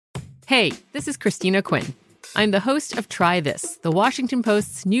Hey, this is Christina Quinn. I'm the host of Try This, the Washington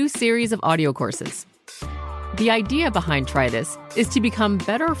Post's new series of audio courses. The idea behind Try This is to become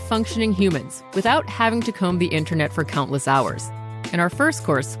better functioning humans without having to comb the internet for countless hours. In our first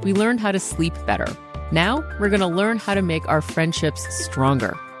course, we learned how to sleep better. Now, we're going to learn how to make our friendships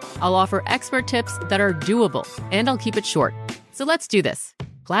stronger. I'll offer expert tips that are doable, and I'll keep it short. So let's do this.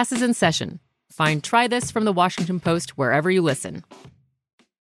 Class is in session. Find Try This from the Washington Post wherever you listen.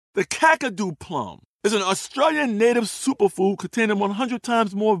 The Kakadu plum is an Australian native superfood containing 100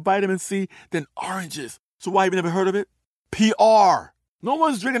 times more vitamin C than oranges. So why have you never heard of it? PR. No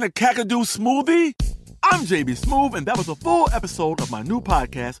one's drinking a Kakadu smoothie? I'm JB Smoove, and that was a full episode of my new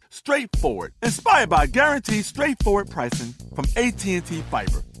podcast, Straightforward, inspired by guaranteed straightforward pricing from AT&T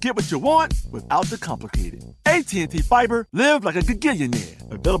Fiber. Get what you want without the complicated. AT&T Fiber, live like a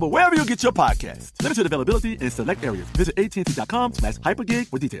gigillionaire. Available wherever you get your podcasts. Limited availability in select areas. Visit AT&T.com/hypergig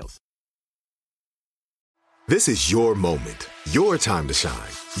for details. This is your moment, your time to shine,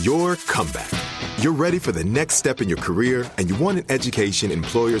 your comeback. You're ready for the next step in your career, and you want an education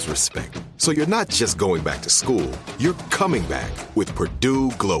employers respect. So you're not just going back to school, you're coming back with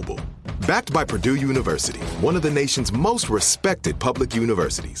Purdue Global. Backed by Purdue University, one of the nation's most respected public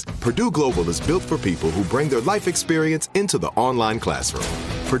universities, Purdue Global is built for people who bring their life experience into the online classroom.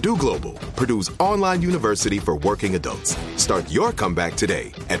 Purdue Global, Purdue's online university for working adults. Start your comeback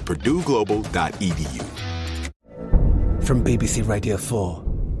today at purdueglobal.edu. From BBC Radio 4,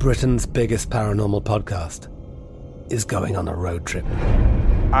 Britain's biggest paranormal podcast is going on a road trip.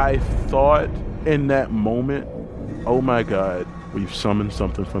 I thought in that moment, oh my God, we've summoned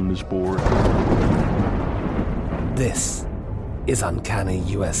something from this board. This is Uncanny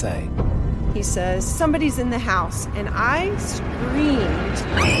USA. He says, somebody's in the house, and I screamed.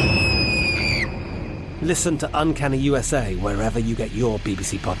 Listen to Uncanny USA wherever you get your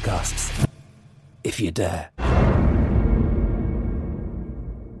BBC podcasts, if you dare.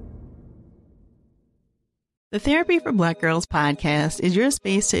 The Therapy for Black Girls podcast is your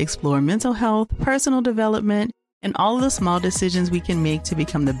space to explore mental health, personal development, and all of the small decisions we can make to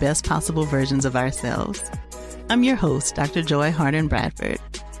become the best possible versions of ourselves. I'm your host, Dr. Joy Harden Bradford,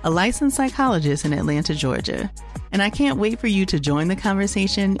 a licensed psychologist in Atlanta, Georgia, and I can't wait for you to join the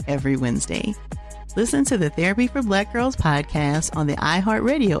conversation every Wednesday. Listen to the Therapy for Black Girls podcast on the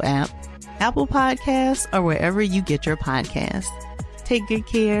iHeartRadio app, Apple Podcasts, or wherever you get your podcasts. Take good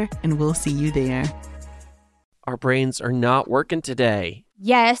care, and we'll see you there. Our brains are not working today.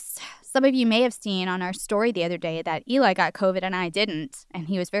 Yes. Some of you may have seen on our story the other day that Eli got COVID and I didn't, and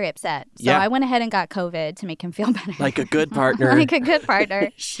he was very upset. So I went ahead and got COVID to make him feel better. Like a good partner. Like a good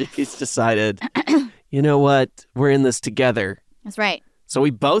partner. She's decided, you know what? We're in this together. That's right. So we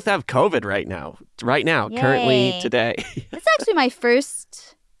both have COVID right now, Yay. currently today. It's actually my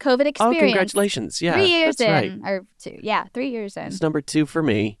first COVID experience. Oh, congratulations. Yeah, 3 years that's in. right. Or 2. Yeah, 3 years in. It's number 2 for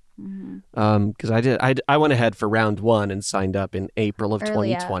me. Mm-hmm. Because I went ahead for round 1 and signed up in April of Early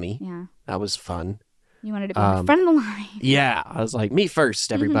 2020. Yeah. That was fun. You wanted to be in front of the line. Yeah. I was like, me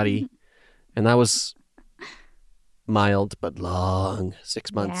first, everybody. And that was mild but long,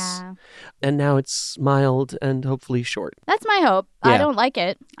 6 months. Yeah. And now it's mild and hopefully short. That's my hope. Yeah. I don't like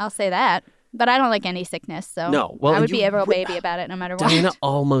it. I'll say that. But I don't like any sickness, so No. Well, I would be a real baby about it no matter what. Diana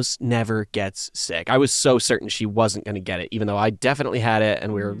almost never gets sick. I was so certain she wasn't going to get it, even though I definitely had it,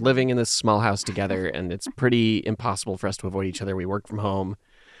 and we were living in this small house together, and it's pretty impossible for us to avoid each other. We work from home.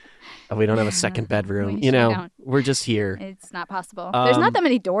 We don't have a second bedroom. We don't. We're just here. It's not possible. There's not that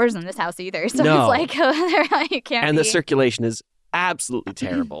many doors in this house either, so No. it's like you can't And be. the circulation is absolutely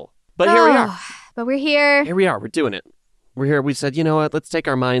terrible. But here we are. But we're here. Here we are. We're doing it. We're here. We said, you know what? Let's take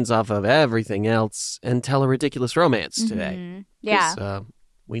our minds off of everything else and tell a ridiculous romance today. Mhm. Yeah. 'Cause,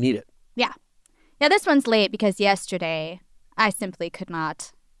 we need it. Yeah. Yeah, this one's late because yesterday I simply could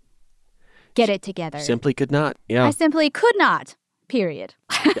not get it together. Simply could not. Yeah. I simply could not. Period.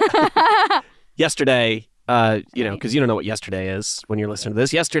 Yesterday, because you don't know what yesterday is when you're listening to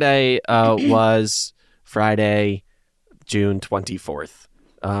this. Yesterday was Friday, June 24th.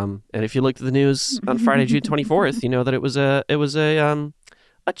 And if you looked at the news on Friday, June 24th, you know that it was a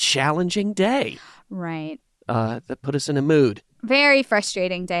challenging day. Right. That put us in a mood. Very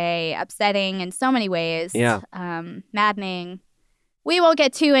frustrating day, upsetting in so many ways. Yeah. Maddening. We won't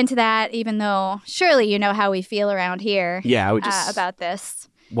get too into that, even though surely you know how we feel around here. Yeah, we just about this.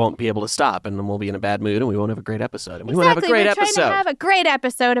 won't be able to stop, and then we'll be in a bad mood, and we won't have a great episode. And we Exactly. won't have a great We're episode. trying to have a great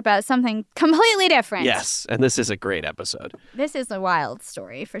episode about something completely different. Yes, and this is a great episode. This is a wild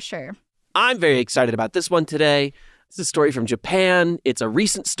story for sure. I'm very excited about this one today. It's a story from Japan. It's a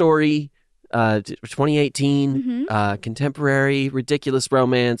recent story. 2018, contemporary, ridiculous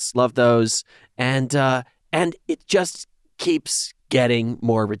romance. Love those. And it just keeps getting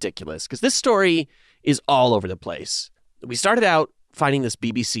more ridiculous because this story is all over the place. We started out finding this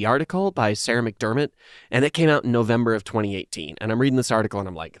BBC article by Sarah McDermott, and it came out in November of 2018. And I'm reading this article, and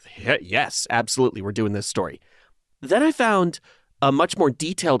I'm like, yes, absolutely, we're doing this story. Then I found a much more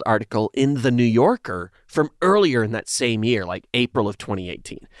detailed article in The New Yorker from earlier in that same year, like April of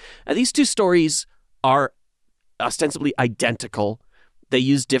 2018. And these two stories are ostensibly identical. They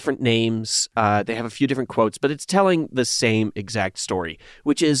use different names. They have a few different quotes, but it's telling the same exact story,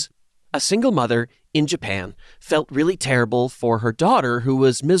 which is a single mother in Japan felt really terrible for her daughter who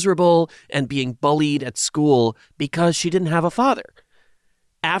was miserable and being bullied at school because she didn't have a father.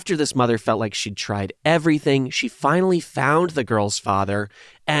 After this mother felt like she'd tried everything, she finally found the girl's father,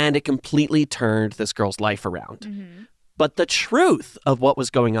 and it completely turned this girl's life around. But the truth of what was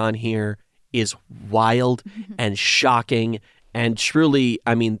going on here is wild and shocking and truly,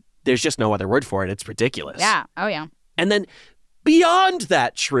 I mean, there's just no other word for it. It's ridiculous. Yeah. Oh, yeah. And then beyond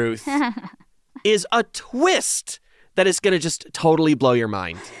that truth is a twist that is going to just totally blow your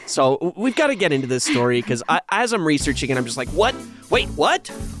mind. So we've got to get into this story because as I'm researching it, I'm just like, what? Wait, what?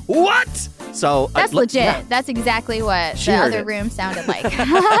 What? So that's legit. Yeah. That's exactly what the other room sounded like.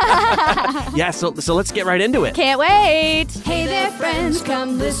 Yeah, so let's get right into it. Can't wait. Hey there, friends,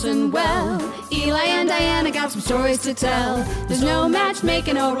 come listen well. Eli and Diana got some stories to tell. There's no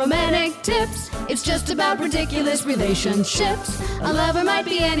matchmaking or romantic tips. It's just about ridiculous relationships. A lover might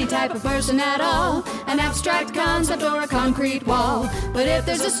be any type of person at all, an abstract concept or a concrete wall. But if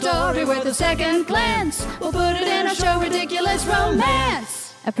there's a story worth a second glance, we'll put it in our show, Ridiculous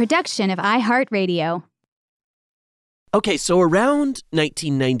Romance. A production of iHeartRadio. Okay, so around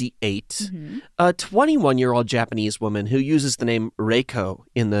 1998, a 21-year-old Japanese woman who uses the name Reiko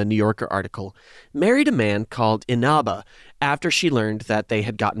in the New Yorker article married a man called Inaba after she learned that they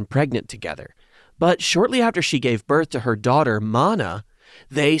had gotten pregnant together. But shortly after she gave birth to her daughter, Mana,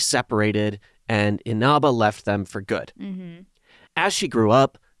 they separated and Inaba left them for good. As she grew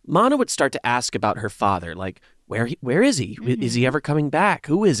up, Mana would start to ask about her father, like, where is he? Is he ever coming back?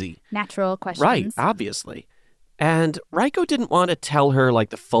 Who is he? Natural questions. Right, obviously. And Reiko didn't want to tell her, like,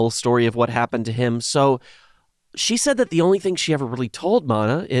 the full story of what happened to him, so she said that the only thing she ever really told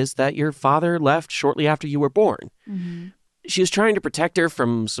Mana is that your father left shortly after you were born. She was trying to protect her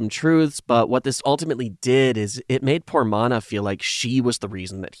from some truths, but what this ultimately did is it made poor Mana feel like she was the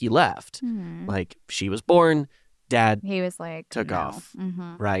reason that he left. Like, she was born, Dad he was like, took off.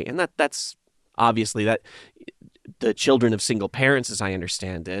 Right, and that's obviously that the children of single parents, as I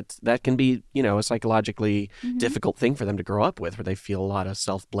understand it, that can be, a psychologically difficult thing for them to grow up with, where they feel a lot of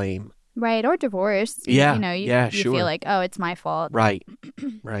self-blame. Right, or divorce. Yeah, you sure. feel like, oh, it's my fault. Right,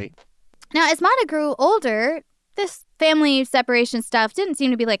 right. Now, as Mana grew older, this family separation stuff didn't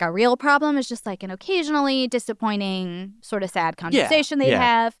seem to be like a real problem. It's just like an occasionally disappointing, sort of sad conversation they'd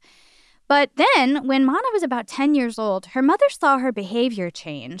have. But then, when Mana was about 10 years old, her mother saw her behavior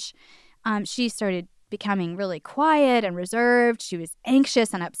change. She started becoming really quiet and reserved. She was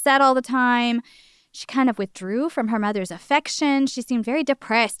anxious and upset all the time. She kind of withdrew from her mother's affection. She seemed very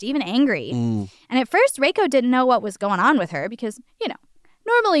depressed, even angry. And at first, Reiko didn't know what was going on with her because,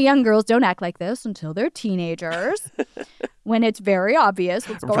 normally young girls don't act like this until they're teenagers when it's very obvious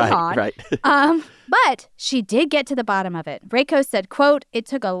what's going on. Right. But she did get to the bottom of it. Reiko said, quote, "It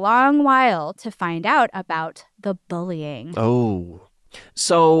took a long while to find out about the bullying." Oh.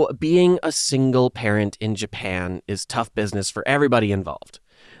 So being a single parent in Japan is tough business for everybody involved.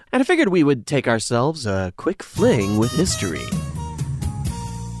 And I figured we would take ourselves a quick fling with history.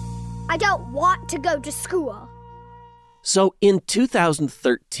 I don't want to go to school. So in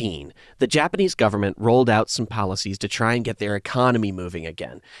 2013, the Japanese government rolled out some policies to try and get their economy moving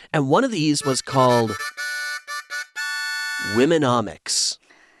again. And one of these was called Womenomics,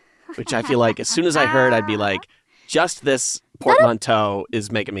 which I feel like as soon as I heard, I'd be like, just this portmanteau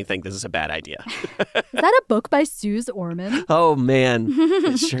is making me think this is a bad idea. Is that a book by Suze Orman? Oh, man.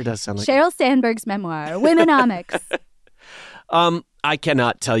 It sure does sound like Sheryl Sandberg's memoir, Womenomics. I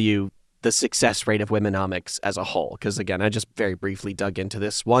cannot tell you the success rate of Womenomics as a whole, because, again, I just very briefly dug into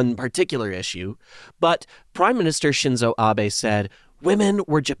this one particular issue. But Prime Minister Shinzo Abe said women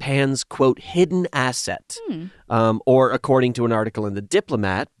were Japan's, quote, hidden asset. Or, according to an article in The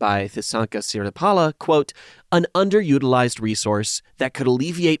Diplomat by Thisanka Siripala, quote, an underutilized resource that could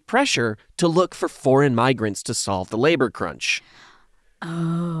alleviate pressure to look for foreign migrants to solve the labor crunch.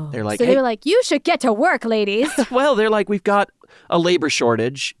 Oh. They're like, so they were like, you should get to work, ladies. Well, they're like, we've got a labor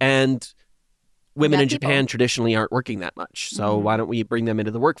shortage and women in Japan traditionally aren't working that much. So why don't we bring them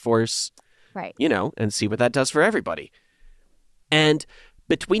into the workforce Right. And see what that does for everybody. And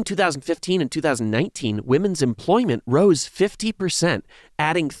between 2015 and 2019, women's employment rose 50%,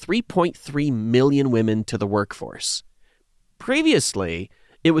 adding 3.3 million women to the workforce. Previously,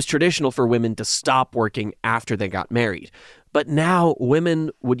 it was traditional for women to stop working after they got married. But now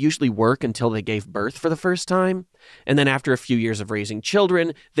women would usually work until they gave birth for the first time. And then after a few years of raising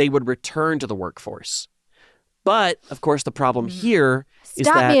children, they would return to the workforce. But, of course, the problem here is that...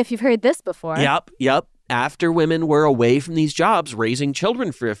 Stop me if you've heard this before. Yep. After women were away from these jobs, raising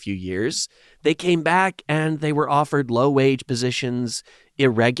children for a few years, they came back and they were offered low-wage positions,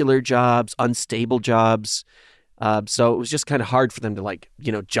 irregular jobs, unstable jobs. So it was just kind of hard for them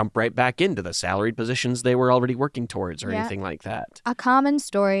to, jump right back into the salaried positions they were already working towards or anything like that. A common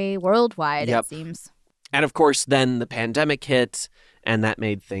story worldwide, it seems. And, of course, then the pandemic hit, and that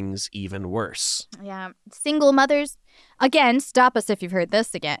made things even worse. Yeah. Single mothers, again, stop us if you've heard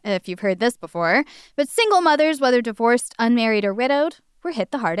this before, but single mothers, whether divorced, unmarried, or widowed, were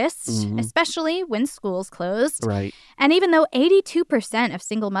hit the hardest, especially when schools closed. Right. And even though 82% of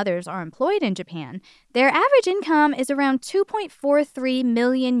single mothers are employed in Japan, their average income is around 2.43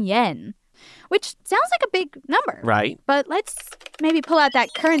 million yen, which sounds like a big number. Right. But let's maybe pull out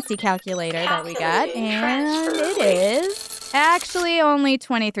that currency calculator that we got, and it is actually only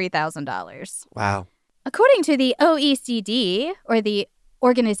 $23,000. Wow. According to the OECD, or the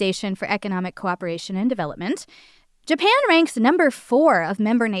Organization for Economic Cooperation and Development, Japan ranks number 4 of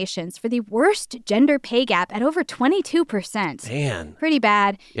member nations for the worst gender pay gap at over 22%. Man. Pretty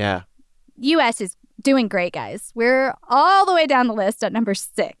bad. Yeah. U.S. is doing great, guys. We're all the way down the list at number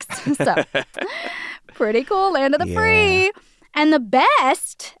 6. So, pretty cool, land of the free. And the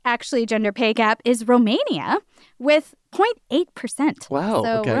best, actually, gender pay gap is Romania with 0.8%. Wow,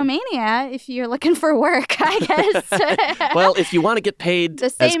 So okay. Romania, if you're looking for work, I guess. Well, if you want to get paid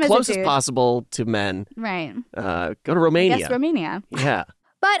as close as dude. possible to men, Right. Go to Romania. Yes, Romania. Yeah.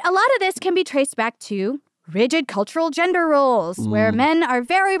 But a lot of this can be traced back to rigid cultural gender roles, where men are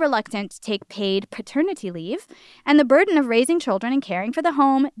very reluctant to take paid paternity leave, and the burden of raising children and caring for the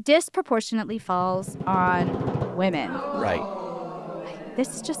home disproportionately falls on women. Right.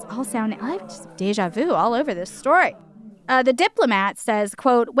 This is just all sounding like just deja vu all over this story. The Diplomat says,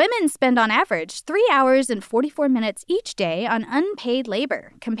 quote, women spend on average 3 hours and 44 minutes each day on unpaid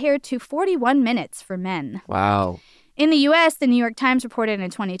labor, compared to 41 minutes for men. Wow. In the U.S., the New York Times reported in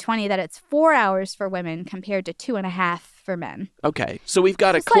 2020 that it's 4 hours for women compared to 2.5 for men. Okay, so we've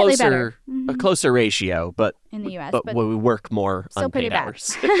got a closer ratio, but in the U.S., but we work more still unpaid pretty bad.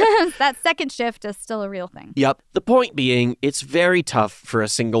 hours. That second shift is still a real thing. Yep. The point being, it's very tough for a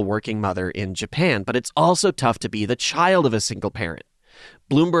single working mother in Japan, but it's also tough to be the child of a single parent.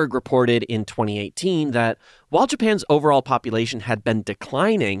 Bloomberg reported in 2018 that while Japan's overall population had been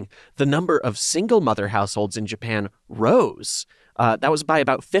declining, the number of single mother households in Japan rose. That was by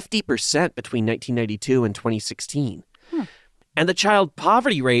about 50% between 1992 and 2016. And the child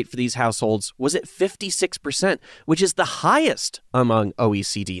poverty rate for these households was at 56%, which is the highest among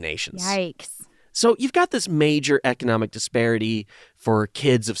OECD nations. Yikes. So you've got this major economic disparity for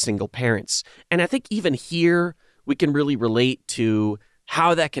kids of single parents. And I think even here, we can really relate to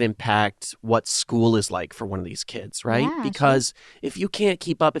how that can impact what school is like for one of these kids, right? Yeah, because if you can't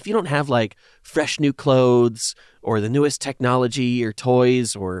keep up, if you don't have like fresh new clothes or the newest technology or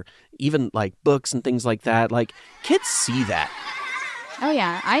toys or even like books and things like that, like kids see that. Oh,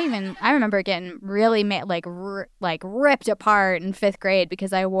 yeah. I remember getting really ripped apart in 5th grade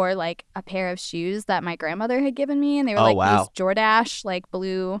because I wore like a pair of shoes that my grandmother had given me. And they were these Jordache, like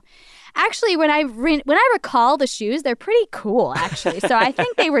blue. Actually, when I recall the shoes, they're pretty cool, actually. So I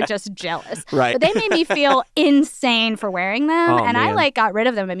think they were just jealous. Right. But they made me feel insane for wearing them. Oh, and man. I got rid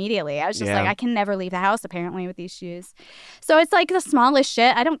of them immediately. I was just I can never leave the house, apparently, with these shoes. So it's like the smallest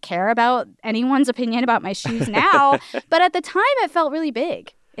shit. I don't care about anyone's opinion about my shoes now. But at the time, it felt really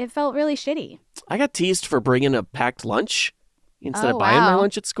big. It felt really shitty. I got teased for bringing a packed lunch instead of buying my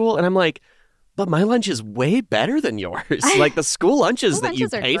lunch at school. And I'm like, but my lunch is way better than yours. Like the school lunches that you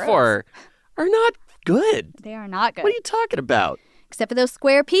pay for are not good. They are not good. What are you talking about? Except for those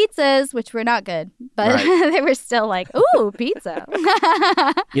square pizzas, which were not good. But they were still like, ooh, pizza.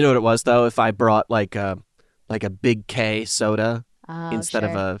 You know what it was, though? If I brought like a Big K soda instead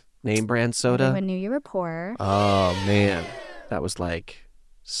of a name brand soda. Everyone knew you were poor. Oh, man. That was like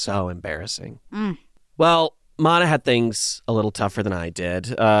so embarrassing. Well, Mana had things a little tougher than I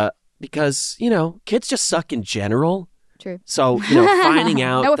did. Because, kids just suck in general. True. So, finding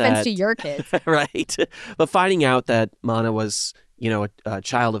out no offense to your kids. Right. But finding out that Mana was, a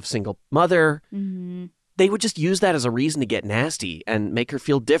child of single mother, they would just use that as a reason to get nasty and make her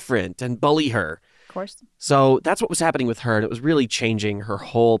feel different and bully her. Of course. So that's what was happening with her, and it was really changing her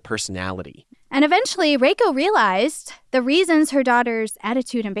whole personality. And eventually, Reiko realized the reasons her daughter's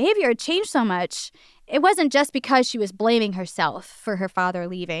attitude and behavior had changed so much, it wasn't just because she was blaming herself for her father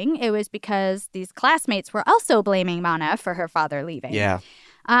leaving. It was because these classmates were also blaming Mana for her father leaving. Yeah.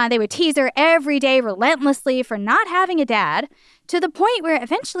 They would tease her every day relentlessly for not having a dad, to the point where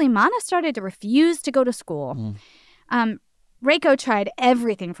eventually Mana started to refuse to go to school. Reiko tried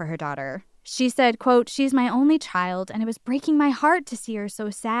everything for her daughter. She said, quote, "She's my only child, and it was breaking my heart to see her so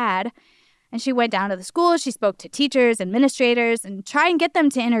sad." And she went down to the school. She spoke to teachers, administrators, and tried and get them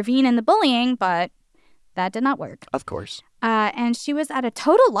to intervene in the bullying, but that did not work. Of course. And she was at a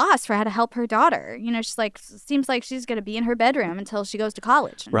total loss for how to help her daughter. You know, she's like, seems like she's going to be in her bedroom until she goes to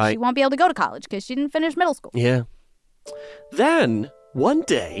college. And right. She won't be able to go to college because she didn't finish middle school. Yeah. Then, one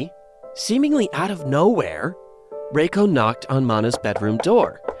day, seemingly out of nowhere, Reiko knocked on Mana's bedroom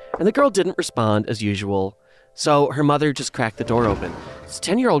door. And the girl didn't respond as usual. So her mother just cracked the door open. This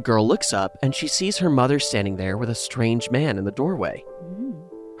 10-year-old girl looks up and she sees her mother standing there with a strange man in the doorway.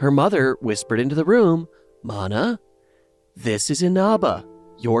 Her mother whispered into the room, "Mana, this is Inaba,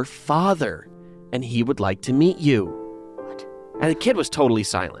 your father, and he would like to meet you." What? And the kid was totally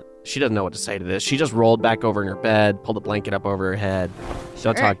silent. She doesn't know what to say to this. She just rolled back over in her bed, pulled a blanket up over her head.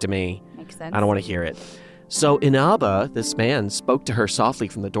 Sure. Don't talk to me. Makes sense. I don't want to hear it. So Inaba, this man, spoke to her softly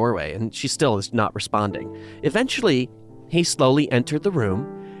from the doorway, and she still is not responding. Eventually, he slowly entered the room,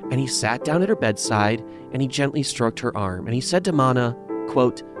 and he sat down at her bedside, and he gently stroked her arm, and he said to Mana,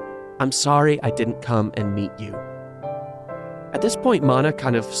 quote, "I'm sorry I didn't come and meet you." At this point, Mana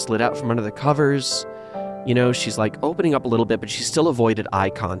kind of slid out from under the covers. You know, she's like opening up a little bit, but she still avoided eye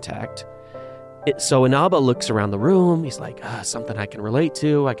contact. So Inaba looks around the room. He's like, something I can relate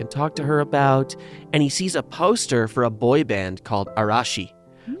to, I can talk to her about. And he sees a poster for a boy band called Arashi.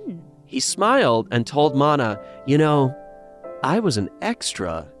 He smiled and told Mana, "You know, I was an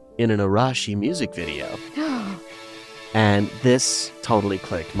extra in an Arashi music video." And this totally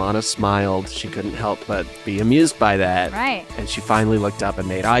clicked. Mana smiled. She couldn't help but be amused by that. Right. And she finally looked up and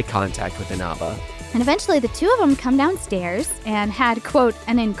made eye contact with Inaba. And eventually the two of them come downstairs and had, quote,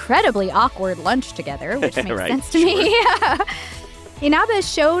 an incredibly awkward lunch together, which makes right, sense to me. Inaba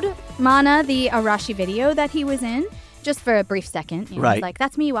showed Mana the Arashi video that he was in, just for a brief second. You know, right. He's like,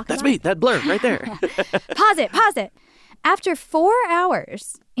 "That's me walking That's by." me, that blur right there. Pause it. After 4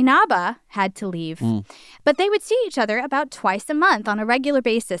 hours, Inaba had to leave. But they would see each other about twice a month on a regular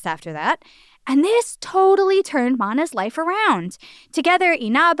basis after that. And this totally turned Mana's life around. Together,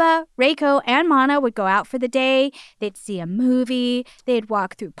 Inaba, Reiko, and Mana would go out for the day. They'd see a movie. They'd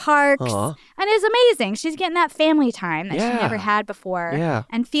walk through parks. Aww. And it's amazing. She's getting that family time that she never had before. Yeah.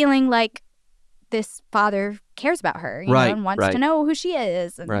 And feeling like this father cares about her, you know, and wants to know who she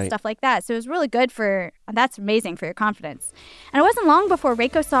is and stuff like that. So it was really good that's amazing for your confidence. And it wasn't long before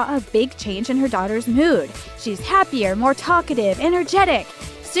Reiko saw a big change in her daughter's mood. She's happier, more talkative, energetic.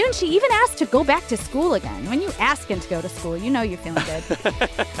 Soon, she even asked to go back to school again. When you ask him to go to school, you know you're feeling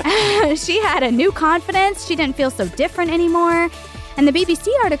good. She had a new confidence. She didn't feel so different anymore. And the BBC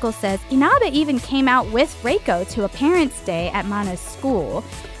article says Inaba even came out with Reiko to a parents' day at Mana's school,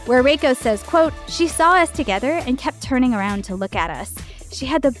 where Reiko says, quote, "She saw us together and kept turning around to look at us. She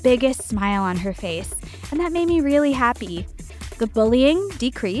had the biggest smile on her face, and that made me really happy." The bullying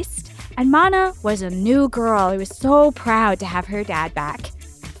decreased, and Mana was a new girl who was so proud to have her dad back.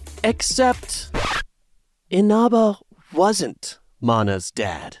 Except Inaba wasn't Mana's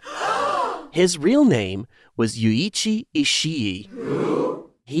dad. His real name was Yuichi Ishii.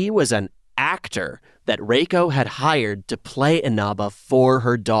 He was an actor that Reiko had hired to play Inaba for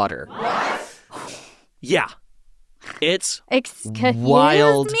her daughter. What? Yeah. It's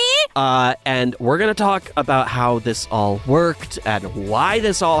wild. Me? And we're going to talk about how this all worked and why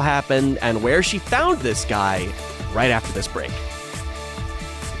this all happened and where she found this guy right after this break.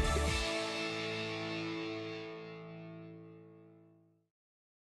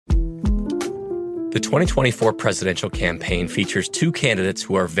 The 2024 presidential campaign features two candidates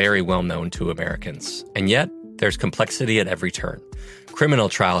who are very well known to Americans. And yet, there's complexity at every turn. Criminal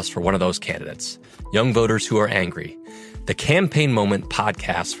trials for one of those candidates. Young voters who are angry. The Campaign Moment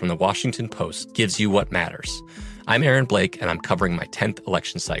podcast from the Washington Post gives you what matters. I'm Aaron Blake, and I'm covering my 10th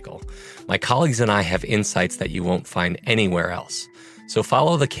election cycle. My colleagues and I have insights that you won't find anywhere else. So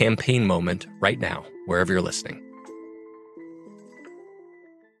follow The Campaign Moment right now, wherever you're listening.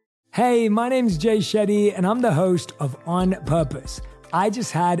 Hey, my name's Jay Shetty, and I'm the host of On Purpose. I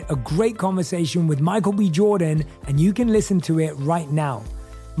just had a great conversation with Michael B. Jordan, and you can listen to it right now.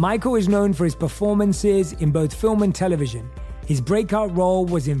 Michael is known for his performances in both film and television. His breakout role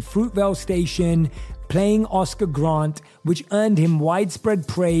was in Fruitvale Station, playing Oscar Grant, which earned him widespread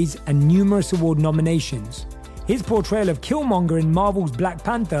praise and numerous award nominations. His portrayal of Killmonger in Marvel's Black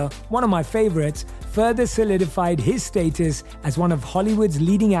Panther, one of my favorites, further solidified his status as one of Hollywood's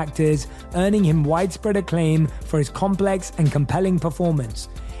leading actors, earning him widespread acclaim for his complex and compelling performance.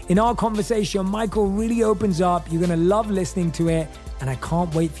 In our conversation, Michael really opens up. You're going to love listening to it, and I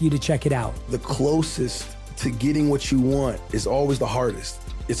can't wait for you to check it out. The closest to getting what you want is always the hardest.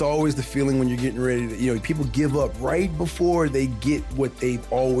 It's always the feeling when you're getting ready to, people give up right before they get what they've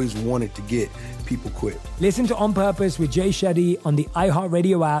always wanted to get. People quit. Listen to On Purpose with Jay Shetty on the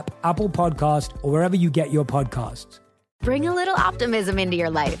iHeartRadio app, Apple Podcast, or wherever you get your podcasts. Bring a little optimism into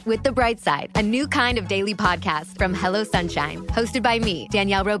your life with The Bright Side, a new kind of daily podcast from Hello Sunshine, hosted by me,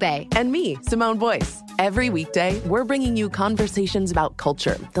 Danielle Robay. And me, Simone Boyce. Every weekday, we're bringing you conversations about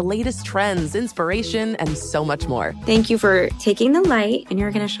culture, the latest trends, inspiration, and so much more. Thank you for taking the light, and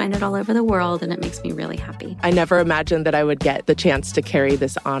you're going to shine it all over the world, and it makes me really happy. I never imagined that I would get the chance to carry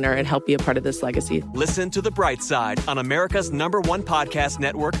this honor and help be a part of this legacy. Listen to The Bright Side on America's #1 podcast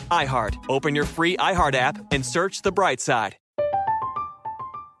network, iHeart. Open your free iHeart app and search The Bright Side.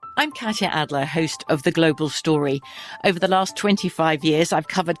 I'm Katya Adler, host of The Global Story. Over the last 25 years, I've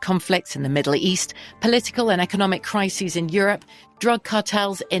covered conflicts in the Middle East, political and economic crises in Europe, drug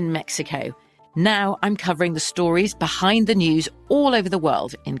cartels in Mexico. Now I'm covering the stories behind the news all over the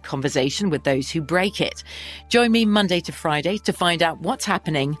world in conversation with those who break it. Join me Monday to Friday to find out what's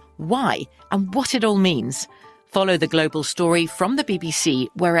happening, why, and what it all means. Follow The Global Story from the BBC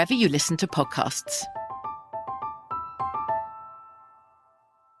wherever you listen to podcasts.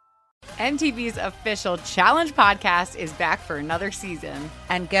 MTV's official Challenge podcast is back for another season.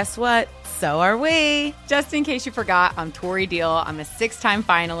 And guess what? So are we. Just in case you forgot, I'm Tori Deal. I'm a 6-time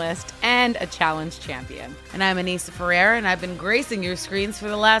finalist and a Challenge champion. And I'm Anissa Ferreira, and I've been gracing your screens for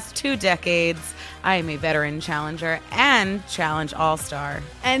the last 2 decades. I am a veteran challenger and Challenge All-Star.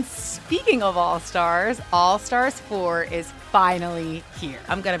 And speaking of All-Stars, All-Stars 4 is finally here.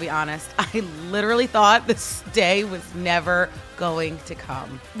 I'm going to be honest. I literally thought this day was never going to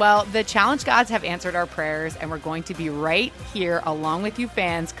come. Well, the Challenge gods have answered our prayers, and we're going to be right here along with you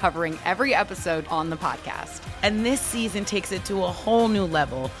fans covering every episode on the podcast. And this season takes it to a whole new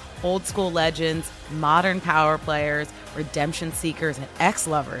level. Old school legends, modern power players, redemption seekers, and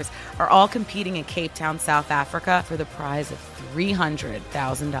ex-lovers are all competing in Cape Town, South Africa for the prize of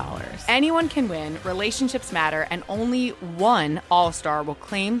 $300,000. Anyone can win, relationships matter, and only one All-Star will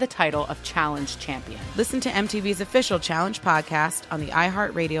claim the title of Challenge Champion. Listen to MTV's official Challenge podcast on the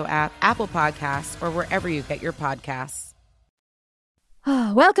iHeartRadio app, Apple Podcasts, or wherever you get your podcasts.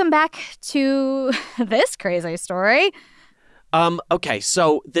 Welcome back to this crazy story. Okay,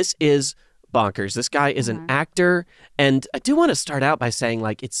 so this is bonkers. This guy is an actor, and I do want to start out by saying,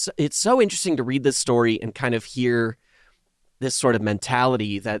 like, it's so interesting to read this story and kind of hear this sort of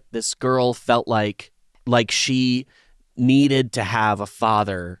mentality that this girl felt like she needed to have a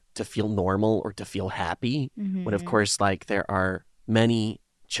father to feel normal or to feel happy, when of course, like, there are many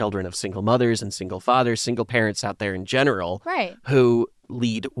children of single mothers and single fathers, single parents out there in general, right, who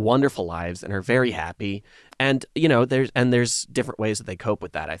lead wonderful lives and are very happy. And, there's different ways that they cope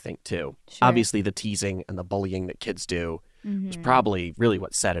with that, I think, too. Sure. Obviously, the teasing and the bullying that kids do is probably really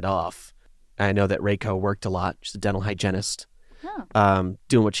what set it off. I know that Reiko worked a lot. She's a dental hygienist,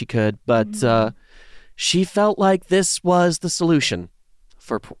 doing what she could. But she felt like this was the solution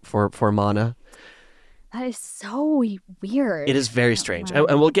for Mana. That is so weird. It is very strange.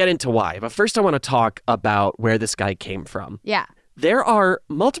 And we'll get into why. But first, I want to talk about where this guy came from. Yeah. There are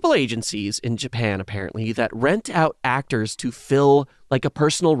multiple agencies in Japan, apparently, that rent out actors to fill like a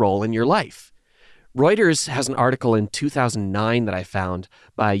personal role in your life. Reuters has an article in 2009 that I found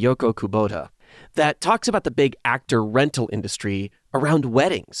by Yoko Kubota that talks about the big actor rental industry around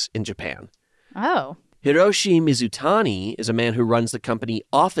weddings in Japan. Oh. Hiroshi Mizutani is a man who runs the company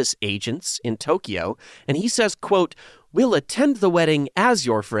Office Agents in Tokyo, and he says, quote, "We'll attend the wedding as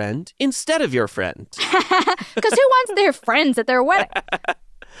your friend instead of your friend." Because who wants their friends at their wedding?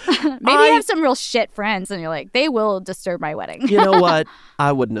 Maybe you have some real shit friends, and you're like, they will disturb my wedding. You know what?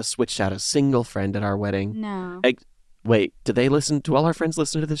 I wouldn't have switched out a single friend at our wedding. No. Wait, do all our friends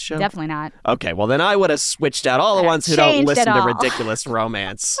listen to this show? Definitely not. Okay, well then I would have switched out all the ones who don't listen to Ridiculous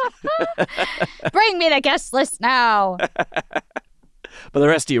Romance. Bring me the guest list now. But the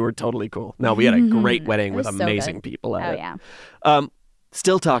rest of you were totally cool. No, we had a great wedding with amazing people at it. Yeah.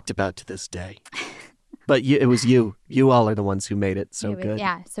 Still talked about to this day. But it was you. You all are the ones who made it so good.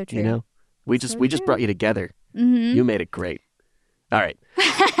 Yeah, so true. You know, we just brought you together. Mm-hmm. You made it great. All right.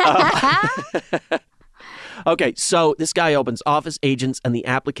 Okay, so this guy opens office agents, and the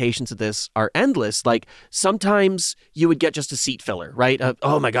applications of this are endless. Like, sometimes you would get just a seat filler, right?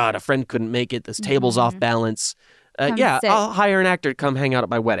 Oh, my God, a friend couldn't make it. This table's off balance. Yeah, sick. I'll hire an actor to come hang out at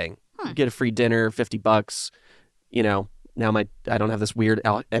my wedding. Get a free dinner, $50. You know, now I don't have this weird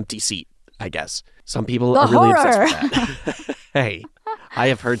empty seat, I guess. Some people are really obsessed with that. Hey, I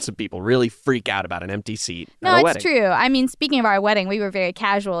have heard some people really freak out about an empty seat at a wedding. No, it's true. I mean, speaking of our wedding, we were very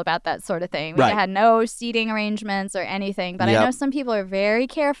casual about that sort of thing. We had no seating arrangements or anything. But I know some people are very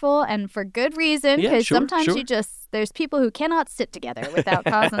careful, and for good reason, because sometimes there's people who cannot sit together without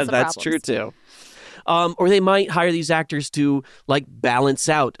causing some That's problems. true, too. Or they might hire these actors to like balance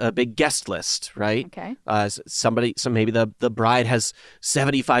out a big guest list, right? Okay. Maybe the bride has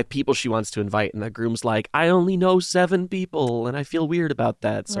 75 people she wants to invite, and the groom's like, I only know 7 people, and I feel weird about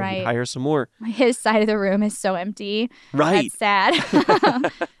that, so he hires some more. His side of the room is so empty. Right. That's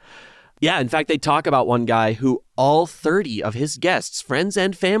sad. Yeah, in fact, they talk about one guy who all 30 of his guests, friends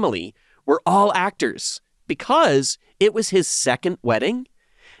and family, were all actors because it was his second wedding.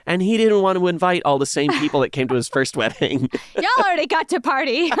 And he didn't want to invite all the same people that came to his first wedding. Y'all already got to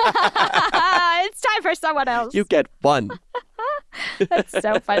party. It's time for someone else. You get one. That's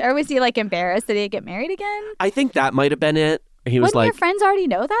so fun. Or was he like embarrassed that he'd get married again? I think that might have been it. He was Wouldn't your friends already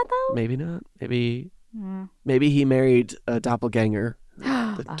know that though? Maybe not. Maybe he married a doppelganger,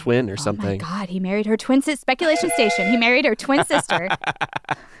 the twin or something. Oh my God, he married her twin sister. Speculation Station. He married her twin sister.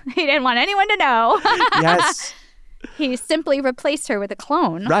 He didn't want anyone to know. Yes. He simply replaced her with a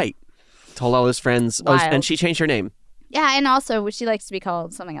clone. Right. Told all his friends. Oh, and she changed her name. Yeah, and also she likes to be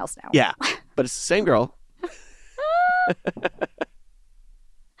called something else now. Yeah, but it's the same girl.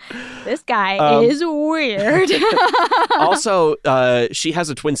 This guy is weird. Also, she has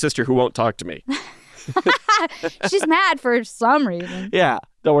a twin sister who won't talk to me. She's mad for some reason. Yeah,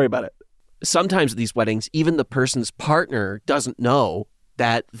 don't worry about it. Sometimes at these weddings, even the person's partner doesn't know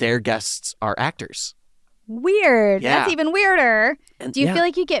that their guests are actors. Weird. Yeah. That's even weirder. And, do you feel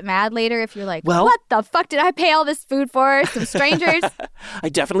like you get mad later if you're like, well, what the fuck did I pay all this food for? Some strangers? I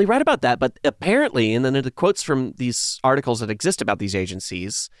definitely read about that. But apparently, and then the quotes from these articles that exist about these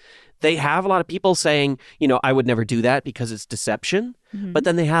agencies, they have a lot of people saying, you know, I would never do that because it's deception. Mm-hmm. But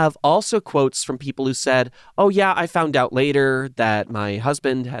then they have also quotes from people who said, oh, yeah, I found out later that my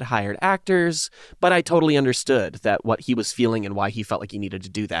husband had hired actors, but I totally understood that what he was feeling and why he felt like he needed to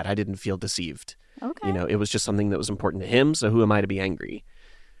do that. I didn't feel deceived. Okay. You know, it was just something that was important to him. So who am I to be angry?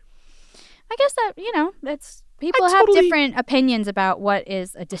 I guess that, you know, it's people have different opinions about what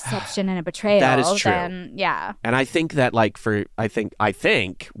is a deception and a betrayal. That is true. Yeah. And I think that like I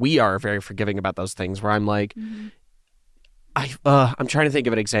think we are very forgiving about those things where I'm like, I'm trying to think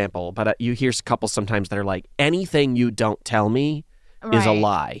of an example, but you hear couples sometimes that are like, anything you don't tell me is a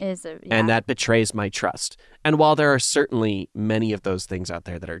lie. And that betrays my trust. And while there are certainly many of those things out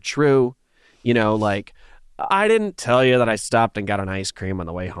there that are true, you know, like, I didn't tell you that I stopped and got an ice cream on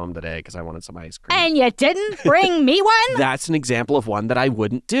the way home today because I wanted some ice cream. And you didn't bring me one? That's an example of one that I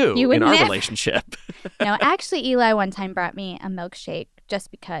wouldn't do in our relationship. No, actually, Eli one time brought me a milkshake just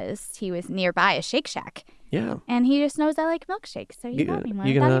because he was nearby a Shake Shack. Yeah. And he just knows I like milkshakes, so he brought me one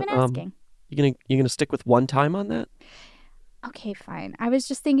without even asking. You gonna stick with one time on that? Okay, fine. I was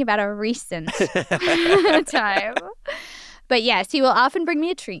just thinking about a recent time. But yes, he will often bring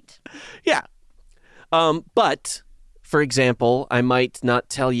me a treat. Yeah. But, for example, I might not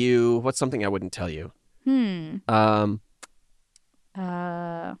tell you... What's something I wouldn't tell you? What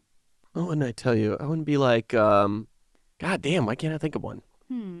wouldn't I tell you? I wouldn't be like, God damn, why can't I think of one?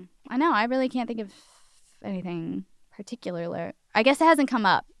 I know. I really can't think of anything particular. I guess it hasn't come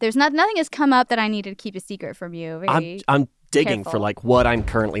up. Nothing has come up that I needed to keep a secret from you. I'm digging for like what I'm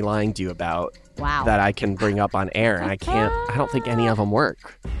currently lying to you about. Wow. That I can bring up on air, and I don't think any of them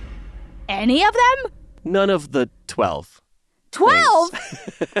work. Any of them? None of the 12. 12?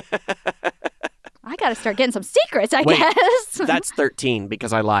 I gotta start getting some secrets, I guess. That's 13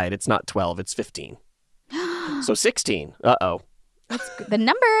 because I lied. It's not 12, it's 15. So 16. Uh-oh. The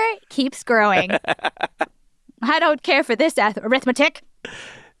number keeps growing. I don't care for this arithmetic.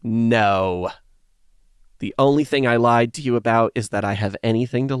 No. The only thing I lied to you about is that I have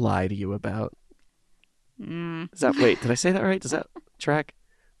anything to lie to you about. Wait, did I say that right? Does that track?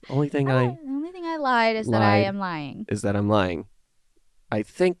 The only thing I lied is that I am lying. Is that I'm lying. I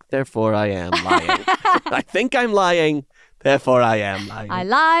think, therefore I am lying. I think I'm lying, therefore I am lying. I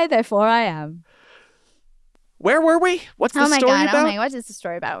lie, therefore I am. Where were we? What's the story about? Oh my God, what is the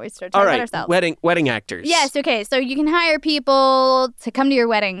story about? We start All talking right, about ourselves. wedding actors. Yes, okay. So you can hire people to come to your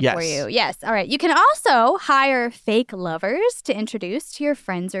wedding for you. Yes, all right. You can also hire fake lovers to introduce to your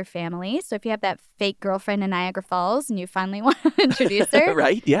friends or family. So if you have that fake girlfriend in Niagara Falls and you finally want to introduce her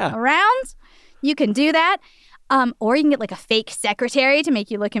right, yeah. around, you can do that. Or you can get like a fake secretary to make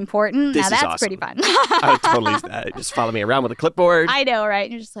you look important. This now that's is awesome. pretty fun. I would totally use that. Just follow me around with a clipboard. I know, right?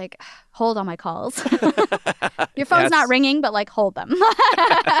 And you're just like, hold all my calls. Your phone's not ringing, but like hold them.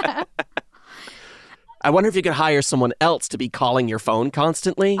 I wonder if you could hire someone else to be calling your phone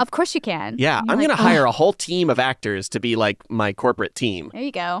constantly. Of course you can. Yeah, I'm like, going to hire a whole team of actors to be like my corporate team. There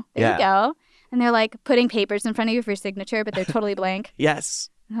you go. There you go. And they're like putting papers in front of you for your signature, but they're totally blank. Yes.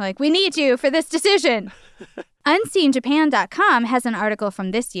 And they're like, we need you for this decision. UnseenJapan.com has an article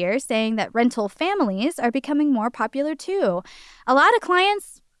from this year saying that rental families are becoming more popular too. A lot of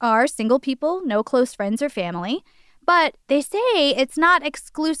clients are single people, no close friends or family, but they say it's not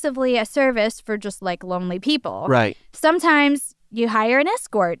exclusively a service for just like lonely people. Right. Sometimes you hire an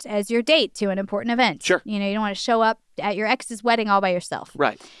escort as your date to an important event. Sure. You know, you don't want to show up at your ex's wedding all by yourself.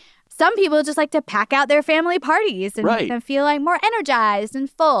 Right. Some people just like to pack out their family parties and make them feel like more energized and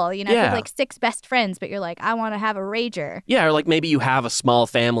full. You know, if you have like 6 best friends, but you're like, I want to have a rager. Yeah, or like maybe you have a small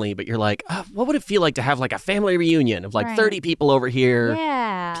family, but you're like, what would it feel like to have like a family reunion of like 30 people over here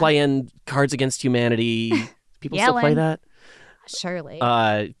playing Cards Against Humanity? People still play that? Surely.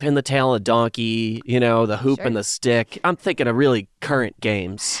 Pin the tail on a donkey, you know, the hoop and the stick. I'm thinking of really current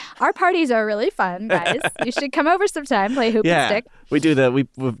games. Our parties are really fun, guys. You should come over sometime, play hoop and stick. We do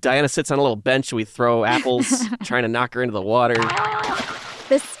Diana sits on a little bench and we throw apples, trying to knock her into the water.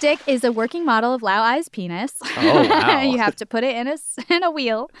 The stick is a working model of Lao Ai's penis. Oh, wow. You have to put it in a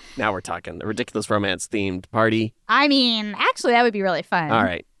wheel. Now we're talking the Ridiculous Romance themed party. I mean, actually, that would be really fun. All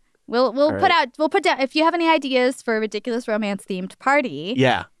right. We'll put down if you have any ideas for a Ridiculous Romance themed party.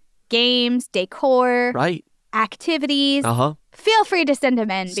 Yeah. Games, decor, activities. Feel free to send them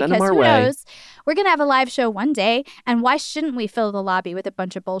in because who knows? We're going to have a live show one day, and why shouldn't we fill the lobby with a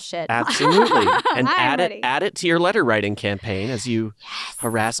bunch of bullshit? Absolutely. And add it to your letter writing campaign as you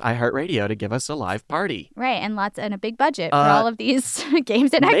harass iHeartRadio to give us a live party. Right, and a big budget for all of these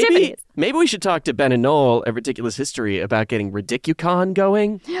games and activities. Maybe we should talk to Ben and Noel at Ridiculous History about getting Ridicucon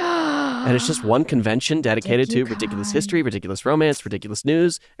going. And it's just one convention dedicated to ridiculous history, ridiculous romance, ridiculous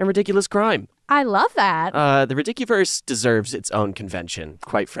news, and ridiculous crime. I love that. The Ridicuverse deserves its own convention,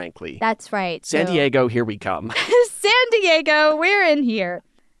 quite frankly. That's right. San Diego, here we come. San Diego, we're in here.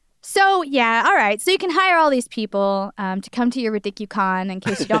 So, yeah, all right. So you can hire all these people to come to your Ridicucon in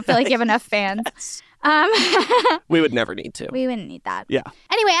case you don't feel like you have enough fans. We would never need to. We wouldn't need that. Yeah.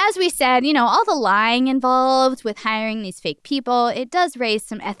 Anyway, as we said, you know, all the lying involved with hiring these fake people, it does raise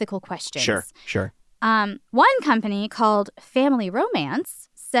some ethical questions. Sure. One company called Family Romance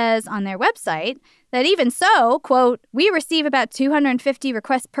says on their website that even so, quote, we receive about 250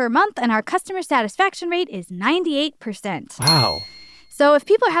 requests per month and our customer satisfaction rate is 98%. Wow. So if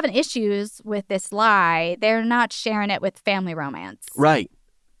people are having issues with this lie, they're not sharing it with Family Romance. Right.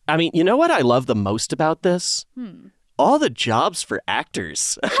 I mean, you know what I love the most about this? All the jobs for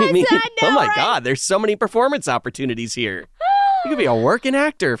actors. I mean, oh my God, there's so many performance opportunities here. You could be a working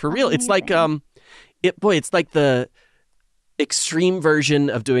actor for real. It's like, it's like the extreme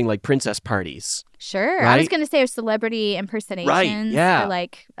version of doing like princess parties. Sure. Right? I was going to say celebrity impersonations. Right, yeah. For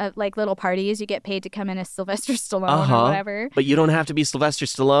like little parties. You get paid to come in as Sylvester Stallone or whatever. But you don't have to be Sylvester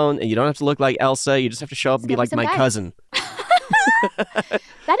Stallone and you don't have to look like Elsa. You just have to show up and be like my cousin.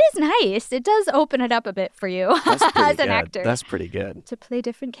 That is nice. It does open it up a bit for you as an actor. That's pretty good. To play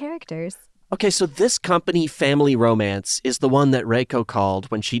different characters. Okay, so this company, Family Romance, is the one that Reiko called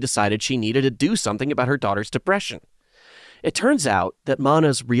when she decided she needed to do something about her daughter's depression. It turns out that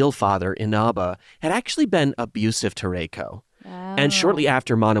Mana's real father, Inaba, had actually been abusive to Reiko. And shortly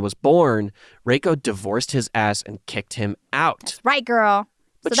after Mana was born, Reiko divorced his ass and kicked him out. That's right, girl.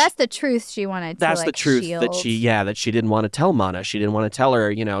 But so that's the truth she wanted to That's the truth shield. that she didn't want to tell Mana. She didn't want to tell her,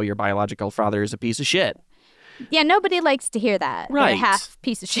 you know, your biological father is a piece of shit. Yeah, nobody likes to hear that. Right. They're half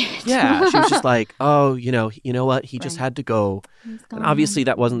piece of shit. Yeah, she was just like, oh, you know what? He just had to go. And obviously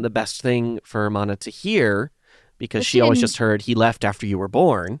that wasn't the best thing for Mana to hear because she always just heard he left after you were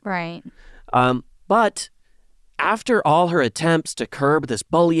born. Right. But after all her attempts to curb this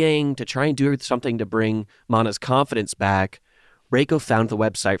bullying, to try and do something to bring Mana's confidence back, Reiko found the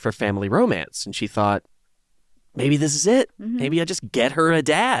website for Family Romance, and she thought, maybe this is it. Maybe I just get her a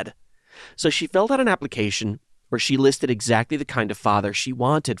dad. So she filled out an application where she listed exactly the kind of father she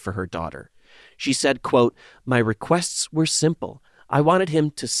wanted for her daughter. She said, quote, my requests were simple. I wanted him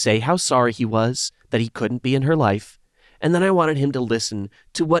to say how sorry he was that he couldn't be in her life, and then I wanted him to listen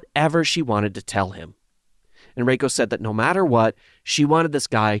to whatever she wanted to tell him. And Reiko said that no matter what, she wanted this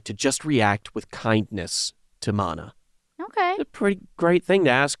guy to just react with kindness to Mana. Okay. It's a pretty great thing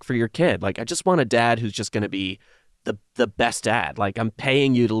to ask for your kid. Like, I just want a dad who's just going to be the best dad. Like, I'm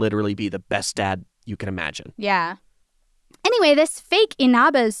paying you to literally be the best dad you can imagine. Yeah. Anyway, this fake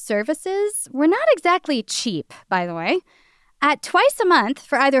Inaba's services were not exactly cheap, by the way. At twice a month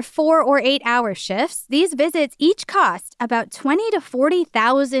for either 4 or 8 hour shifts, these visits each cost about 20 to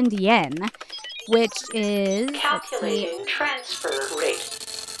 40,000 yen, which is calculating transfer rate.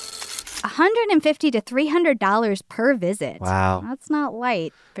 $150 to $300 per visit. Wow. That's not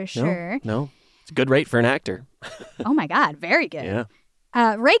light, for sure. No. It's a good rate for an actor. Oh my God, very good. Yeah.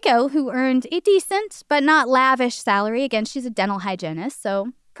 Reiko, who earned a decent but not lavish salary, again, she's a dental hygienist,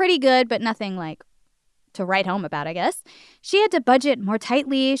 so pretty good, but nothing like to write home about, I guess. She had to budget more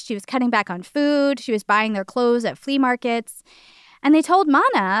tightly. She was cutting back on food. She was buying their clothes at flea markets. And they told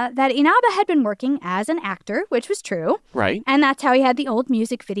Mana that Inaba had been working as an actor, which was true. Right. And that's how he had the old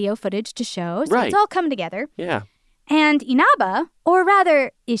music video footage to show. So It's all come together. Yeah. And Inaba, or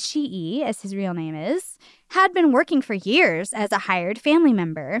rather Ishii, as his real name is, had been working for years as a hired family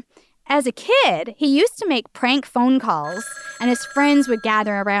member. As a kid, he used to make prank phone calls, and his friends would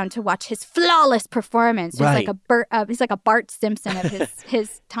gather around to watch his flawless performance. Right. He's like a Bart Simpson of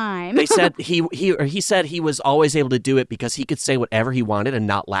his time. They said he said he was always able to do it because he could say whatever he wanted and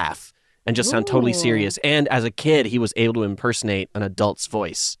not laugh and just sound totally serious. And as a kid, he was able to impersonate an adult's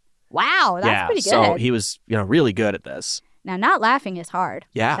voice. Wow, that's pretty good. So he was, really good at this. Now, not laughing is hard.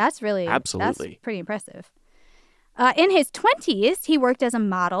 Yeah, that's really absolutely. That's pretty impressive. In his 20s, he worked as a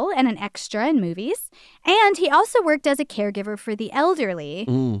model and an extra in movies, and he also worked as a caregiver for the elderly,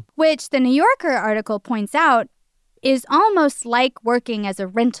 which the New Yorker article points out is almost like working as a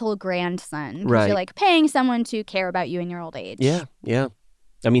rental grandson. Right. You're like paying someone to care about you in your old age. Yeah.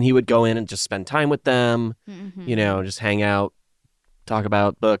 I mean, he would go in and just spend time with them, just hang out, talk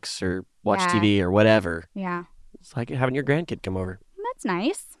about books or watch TV or whatever. Yeah. It's like having your grandkid come over. That's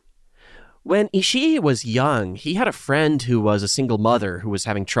nice. When Ishii was young, he had a friend who was a single mother who was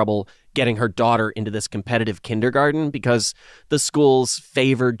having trouble getting her daughter into this competitive kindergarten because the schools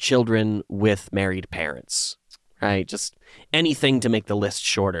favored children with married parents, right? Just anything to make the list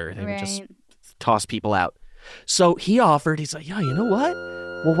shorter. They would just toss people out. So he offered, he's like, yeah, you know what?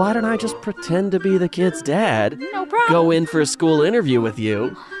 Well, why don't I just pretend to be the kid's dad? No problem. Go in for a school interview with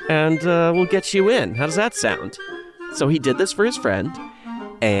you, and we'll get you in. How does that sound? So he did this for his friend.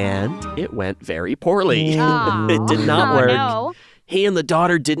 And it went very poorly. It did not work. No. He and the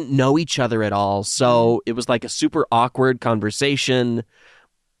daughter didn't know each other at all. So it was like a super awkward conversation.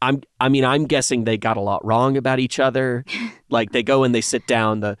 I'm guessing they got a lot wrong about each other. Like they go and they sit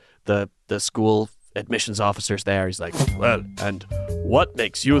down, the school admissions officer's there. He's like, well, and what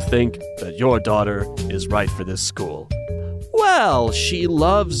makes you think that your daughter is right for this school? Well, she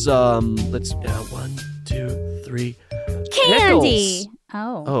loves, 1, 2, 3. Candy. Pickles.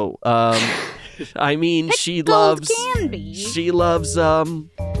 I mean, she loves candy. She loves 1,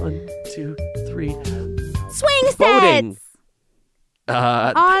 2, 3. Swing boating. Sets.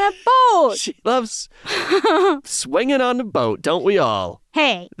 On a boat. She loves swinging on a boat, don't we all?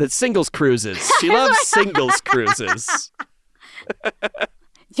 Hey. The singles cruises. She loves singles cruises.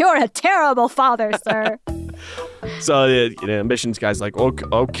 You're a terrible father, sir. So the admissions guy's like,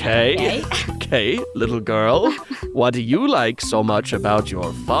 okay, little girl, what do you like so much about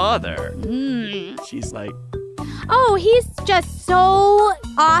your father? She's like, oh, he's just so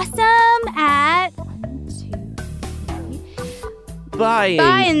awesome at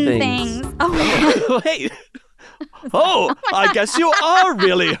buying things. Oh, wait. Oh, I guess you are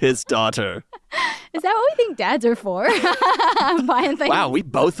really his daughter. Is that what we think dads are for? Buying things. Wow, we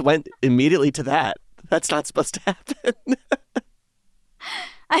both went immediately to that. That's not supposed to happen.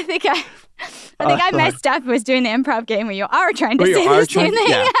 I think I messed up. Was doing the improv game where you are trying to say the same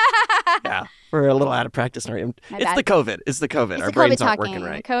thing. Yeah, we're a little out of practice. It's the COVID. It's the COVID. Our brains aren't working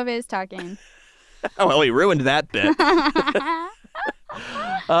right. COVID is talking. Oh, well, we ruined that bit.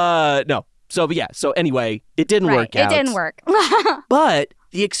 No. So anyway, it didn't work out. It didn't work. But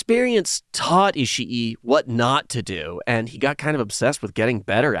the experience taught Ishii what not to do, and he got kind of obsessed with getting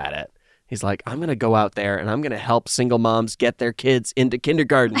better at it. He's like, I'm going to go out there and I'm going to help single moms get their kids into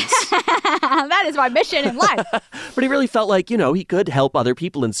kindergartens. That is my mission in life. But he really felt like, he could help other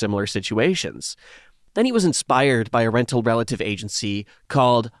people in similar situations. Then he was inspired by a rental relative agency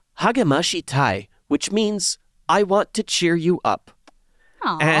called Hagemashi Tai, which means I want to cheer you up.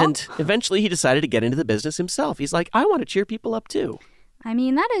 Aww. And eventually he decided to get into the business himself. He's like, I want to cheer people up too. I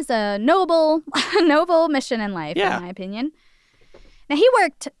mean, that is a noble mission in life, in my opinion. Now, he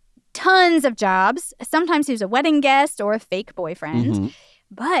worked tons of jobs. Sometimes he was a wedding guest or a fake boyfriend. Mm-hmm.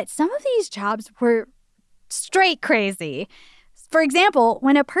 But some of these jobs were straight crazy. For example,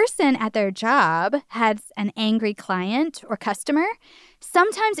 when a person at their job had an angry client or customer,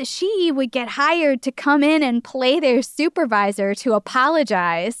 sometimes she would get hired to come in and play their supervisor to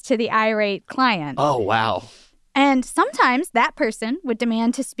apologize to the irate client. Oh, wow. And sometimes that person would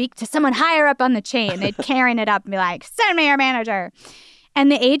demand to speak to someone higher up on the chain. They'd Karen it up and be like, send me your manager. And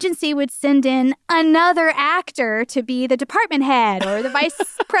the agency would send in another actor to be the department head or the vice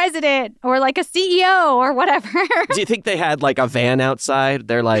president or like a CEO or whatever. Do you think they had like a van outside?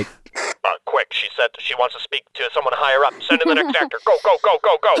 They're like, quick, she said she wants to speak to someone higher up. Send in the next actor. Go, go, go,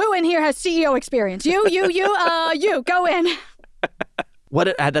 go, go. Who in here has CEO experience? You, go in.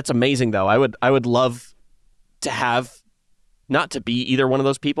 That's amazing, though. I would love to have, not to be either one of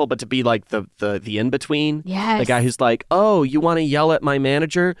those people, but to be like the in-between. Yes. The guy who's like, oh, you want to yell at my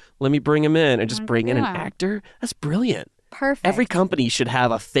manager? Let me bring him in and just bring in an actor. That's brilliant. Perfect. Every company should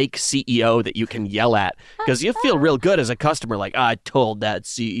have a fake CEO that you can yell at because you feel real good as a customer. Like, I told that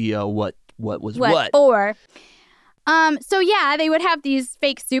CEO what was what. Or, so yeah, they would have these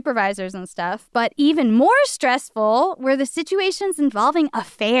fake supervisors and stuff. But even more stressful were the situations involving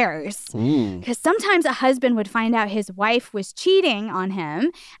affairs. Because sometimes a husband would find out his wife was cheating on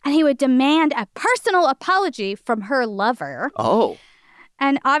him, and he would demand a personal apology from her lover. Oh.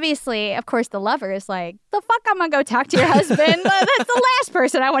 And obviously, of course, the lover is like, the fuck I'm going to go talk to your husband? That's the last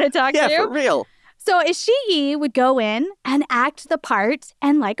person I want to talk to. Yeah, for real. So Ishii would go in and act the part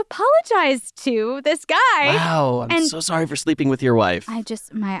and, like, apologize to this guy. Wow, I'm so sorry for sleeping with your wife. I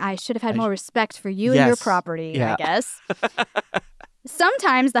should have had more respect for you and your property, I guess.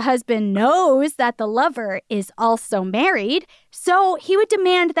 Sometimes the husband knows that the lover is also married, so he would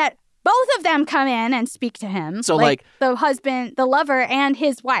demand that both of them come in and speak to him. So, like the husband, the lover, and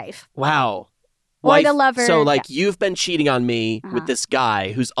his wife. Wow. Or the lover. So, you've been cheating on me with this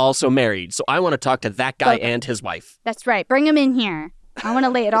guy who's also married. So I want to talk to that guy and his wife. That's right. Bring him in here. I want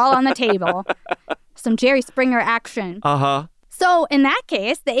to lay it all on the table. Some Jerry Springer action. Uh-huh. So in that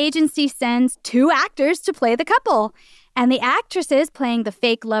case, the agency sends 2 actors to play the couple. And the actresses playing the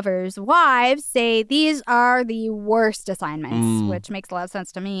fake lovers' wives say these are the worst assignments, which makes a lot of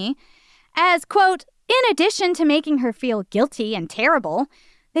sense to me. As, quote, in addition to making her feel guilty and terrible,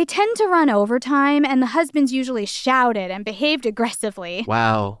 they tend to run overtime, and the husbands usually shouted and behaved aggressively.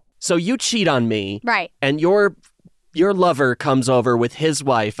 Wow. So you cheat on me. Right. And your lover comes over with his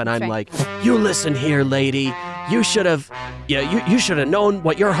wife, and I'm like, you listen here, lady. You should have, you should have known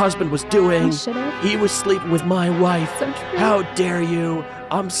what your husband was doing. He was sleeping with my wife. So true. How dare you?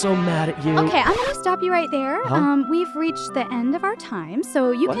 I'm so mad at you. Okay, I'm going to stop you right there. Huh? We've reached the end of our time,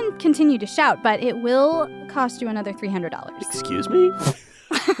 so you can continue to shout, but it will cost you another $300. Excuse me?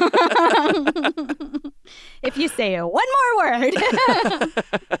 If you say one more word.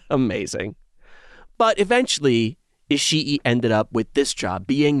 Amazing. But eventually, Ishii ended up with this job,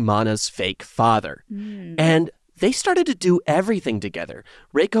 being Mana's fake father. And they started to do everything together.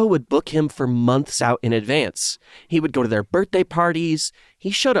 Reiko would book him for months out in advance. He would go to their birthday parties.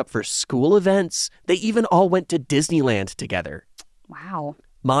 He showed up for school events. They even all went to Disneyland together. Wow.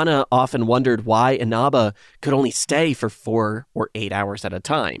 Mana often wondered why Inaba could only stay for 4 or 8 hours at a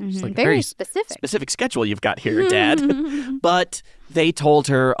time. It's like very a specific schedule you've got here, Dad. But they told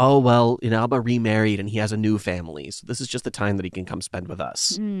her, oh, well, Inaba remarried and he has a new family. So this is just the time that he can come spend with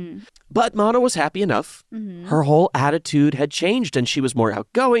us. But Mana was happy enough. Her whole attitude had changed and she was more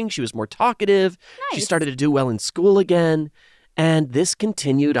outgoing. She was more talkative. Nice. She started to do well in school again. And this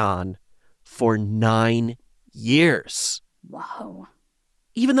continued on for 9 years. Whoa.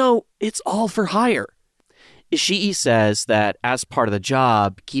 Even though it's all for hire. Ishii says that as part of the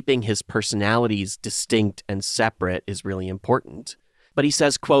job, keeping his personalities distinct and separate is really important. But he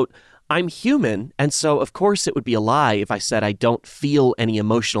says, quote, I'm human, and so of course it would be a lie if I said I don't feel any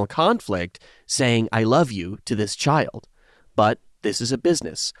emotional conflict saying I love you to this child. But this is a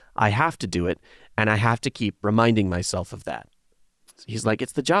business. I have to do it, and I have to keep reminding myself of that. He's like,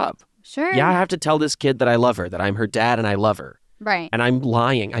 it's the job. Sure. Yeah, I have to tell this kid that I love her, that I'm her dad and I love her. Right. And I'm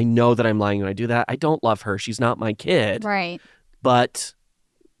lying. I know that I'm lying when I do that. I don't love her. She's not my kid. Right. But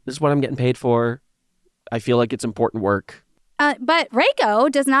this is what I'm getting paid for. I feel like it's important work. But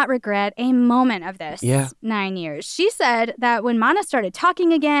Reiko does not regret a moment of this 9 years. She said that when Mana started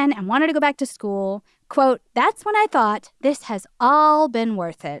talking again and wanted to go back to school, quote, that's when I thought this has all been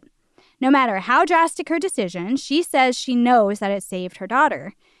worth it. No matter how drastic her decision, she says she knows that it saved her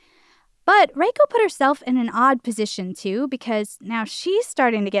daughter. But Reiko put herself in an odd position, too, because now she's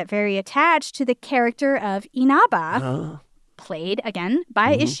starting to get very attached to the character of Inaba, played, again,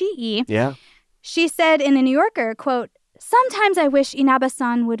 by Ishii. Yeah. She said in The New Yorker, quote, "Sometimes I wish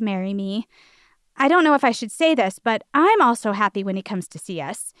Inaba-san would marry me. I don't know if I should say this, but I'm also happy when he comes to see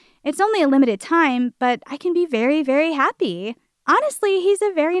us. It's only a limited time, but I can be very, very happy. Honestly, he's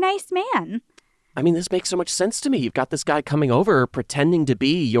a very nice man." I mean, this makes so much sense to me. You've got this guy coming over pretending to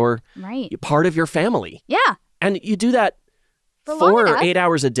be your part of your family. Yeah. And you do that For 4 long or 8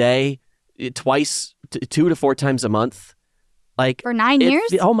 hours a day, twice, 2 to 4 times a month. Like for 9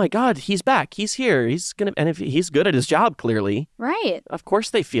 years? Oh my God, he's back. He's here. And if he's good at his job, clearly. Right. Of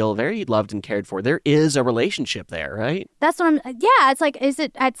course they feel very loved and cared for. There is a relationship there, right? That's what it's like, is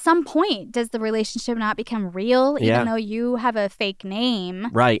it at some point, does the relationship not become real, even though you have a fake name?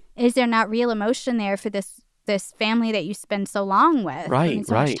 Right. Is there not real emotion there for this family that you spend so long with? Right, and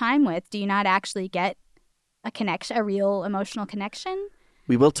so much time with? Do you not actually get a real emotional connection?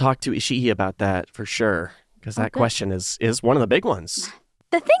 We will talk to Ishii about that for sure. Because that question is one of the big ones.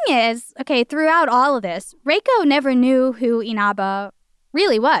 The thing is, throughout all of this, Reiko never knew who Inaba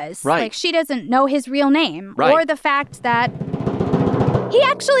really was. Right. Like, she doesn't know his real name. Right. Or the fact that he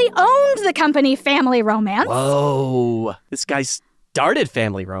actually owned the company Family Romance. Whoa. This guy started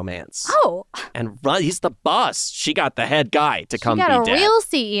Family Romance. Oh. And he's the boss. She got the head guy to come be dad. She got a real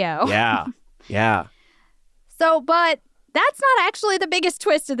CEO. Yeah. Yeah. But that's not actually the biggest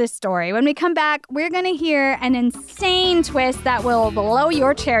twist of this story. When we come back, we're going to hear an insane twist that will blow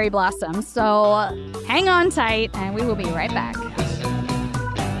your cherry blossom. So hang on tight, and we will be right back.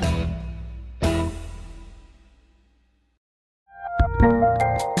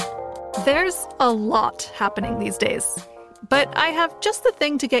 There's a lot happening these days. But I have just the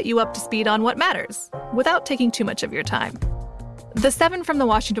thing to get you up to speed on what matters, without taking too much of your time. The 7 from the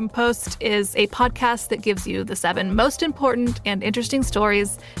Washington Post is a podcast that gives you the 7 most important and interesting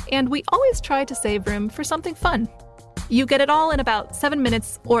stories, and we always try to save room for something fun. You get it all in about 7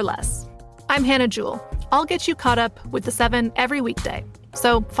 minutes or less. I'm Hannah Jewell. I'll get you caught up with the 7 every weekday.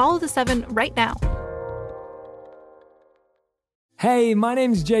 So follow the 7 right now. Hey, my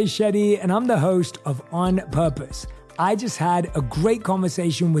name's Jay Shetty, and I'm the host of On Purpose. I just had a great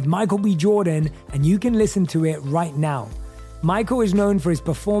conversation with Michael B. Jordan, and you can listen to it right now. Michael is known for his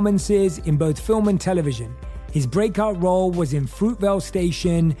performances in both film and television. His breakout role was in Fruitvale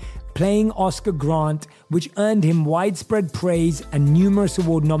Station, playing Oscar Grant, which earned him widespread praise and numerous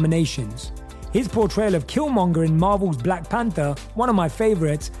award nominations. His portrayal of Killmonger in Marvel's Black Panther, one of my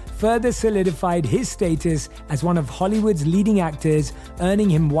favorites, further solidified his status as one of Hollywood's leading actors,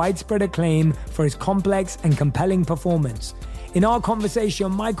 earning him widespread acclaim for his complex and compelling performance. In our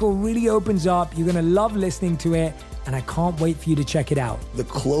conversation, Michael really opens up. You're going to love listening to it, and I can't wait for you to check it out. The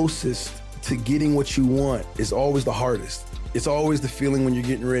closest to getting what you want is always the hardest. It's always the feeling when you're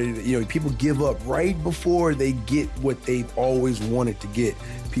getting ready to, people give up right before they get what they've always wanted to get.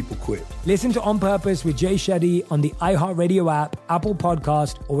 People quit. Listen to On Purpose with Jay Shetty on the iHeartRadio app, Apple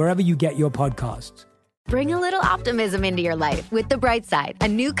Podcast, or wherever you get your podcasts. Bring a little optimism into your life with The Bright Side, a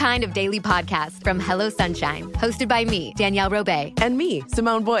new kind of daily podcast from Hello Sunshine, hosted by me, Danielle Robay. And me,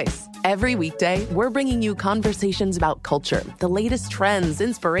 Simone Boyce. Every weekday, we're bringing you conversations about culture, the latest trends,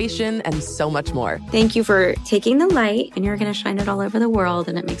 inspiration, and so much more. Thank you for taking the light, and you're going to shine it all over the world,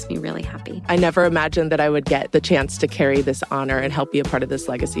 and it makes me really happy. I never imagined that I would get the chance to carry this honor and help be a part of this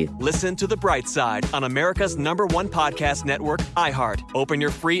legacy. Listen to The Bright Side on America's #1 podcast network, iHeart. Open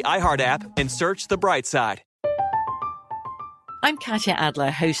your free iHeart app and search The Bright Side. I'm Katya Adler,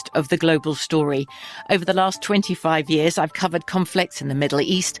 host of The Global Story. Over the last 25 years, I've covered conflicts in the Middle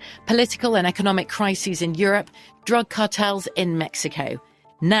East, political and economic crises in Europe, drug cartels in Mexico.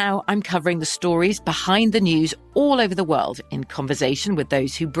 Now I'm covering the stories behind the news all over the world in conversation with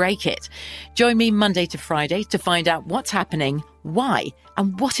those who break it. Join me Monday to Friday to find out what's happening, why,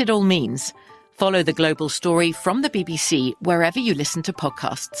 and what it all means. Follow The Global Story from the BBC wherever you listen to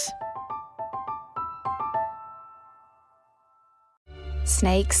podcasts.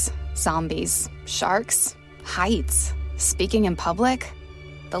 Snakes, zombies, sharks, heights, speaking in public.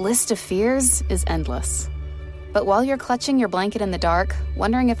 The list of fears is endless. But while you're clutching your blanket in the dark,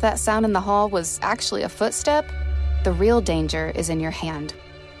 wondering if that sound in the hall was actually a footstep, the real danger is in your hand,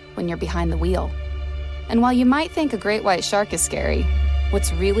 when you're behind the wheel. And while you might think a great white shark is scary,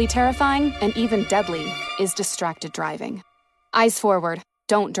 what's really terrifying and even deadly is distracted driving. Eyes forward,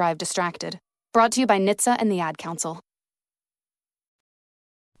 don't drive distracted. Brought to you by NHTSA and the Ad Council.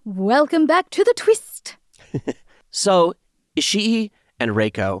 Welcome back to the twist. So, Ishii and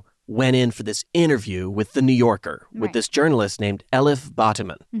Reiko went in for this interview with The New Yorker, with this journalist named Elif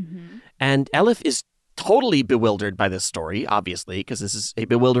Batuman. And Elif is totally bewildered by this story, obviously, because this is a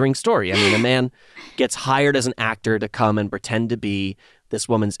bewildering story. I mean, a man gets hired as an actor to come and pretend to be this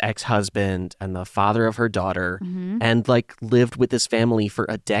woman's ex-husband and the father of her daughter, and like lived with this family for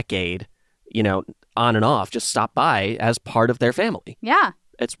a decade, you know, on and off, just stopped by as part of their family. Yeah.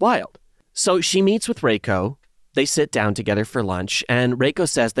 It's wild. So she meets with Reiko. They sit down together for lunch, and Reiko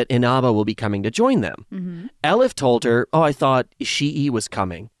says that Inaba will be coming to join them. Elif told her, oh, I thought Ishii was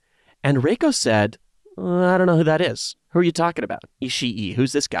coming. And Reiko said, I don't know who that is. Who are you talking about? Ishii,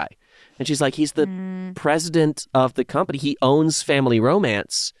 who's this guy? And she's like, he's the president of the company. He owns Family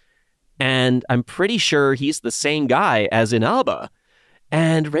Romance. And I'm pretty sure he's the same guy as Inaba.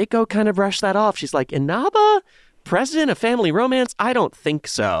 And Reiko kind of brushed that off. She's like, Inaba? President of Family Romance? I don't think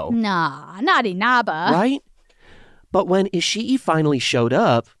so. Nah, not Inaba. Right? But when Ishii finally showed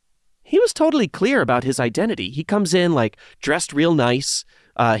up, he was totally clear about his identity. He comes in like dressed real nice.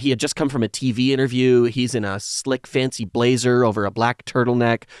 He had just come from a TV interview. He's in a slick, fancy blazer over a black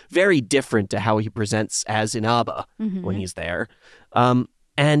turtleneck. Very different to how he presents as Inaba when he's there.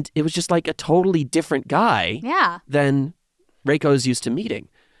 And it was just like a totally different guy than Reiko's used to meeting.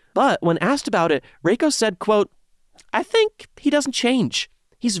 But when asked about it, Reiko said, quote, I think he doesn't change.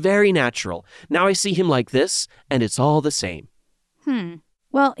 He's very natural. Now I see him like this, and it's all the same.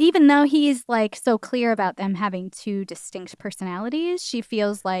 Well, even though he's like so clear about them having two distinct personalities, she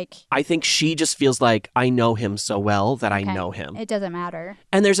feels like... I think she just feels like, I know him so well that I know him. It doesn't matter.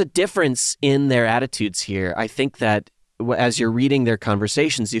 And there's a difference in their attitudes here. I think that as you're reading their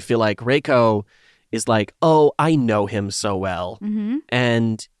conversations, you feel like Reiko is like, oh, I know him so well.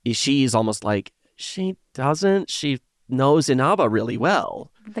 And she's almost like, she doesn't. She knows Inaba really well.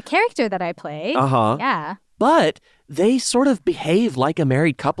 The character that I play. Yeah. But they sort of behave like a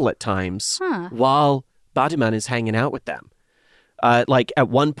married couple at times while Batuman is hanging out with them. Like at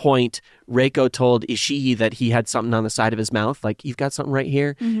one point, Reiko told Ishii that he had something on the side of his mouth, like, you've got something right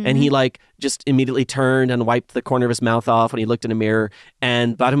here. And he like just immediately turned and wiped the corner of his mouth off when he looked in a mirror.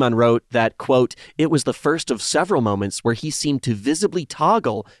 And Batuman wrote that, quote, it was the first of several moments where he seemed to visibly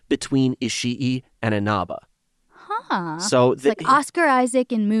toggle between Ishii and Inaba. So it's like Oscar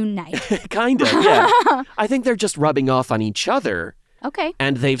Isaac and Moon Knight. Kind of, yeah. I think they're just rubbing off on each other. Okay.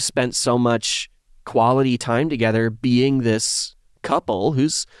 And they've spent so much quality time together being this couple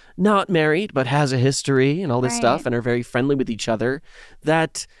who's not married but has a history and all this stuff and are very friendly with each other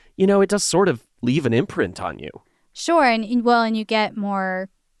that, you know, it does sort of leave an imprint on you. Sure. And you get more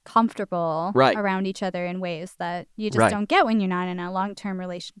comfortable around each other in ways that you just don't get when you're not in a long-term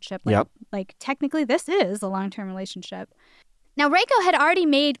relationship. Like technically this is a long-term relationship. Now, Reiko had already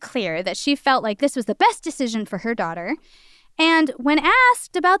made clear that she felt like this was the best decision for her daughter. And when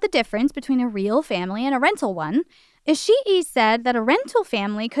asked about the difference between a real family and a rental one, Ishii said that a rental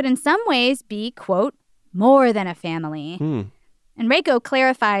family could in some ways be, quote, more than a family. And Reiko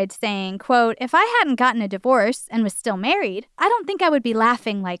clarified, saying, quote, if I hadn't gotten a divorce and was still married, I don't think I would be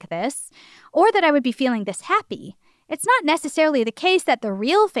laughing like this, or that I would be feeling this happy. It's not necessarily the case that the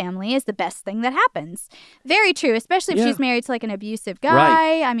real family is the best thing that happens. Very true, especially if she's married to like an abusive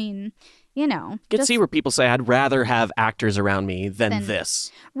guy. I mean, you know. You can see where people say, I'd rather have actors around me than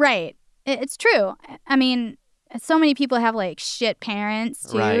this. Right. It's true. I mean, so many people have like shit parents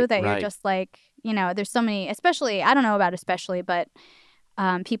too that you're just like, you know, there's so many, especially, I don't know about especially, but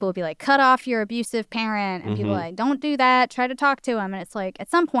people will be like, cut off your abusive parent. And people are like, don't do that. Try to talk to him. And it's like, at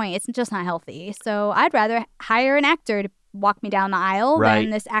some point, it's just not healthy. So I'd rather hire an actor to walk me down the aisle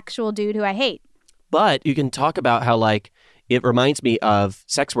than this actual dude who I hate. But you can talk about how, like, it reminds me of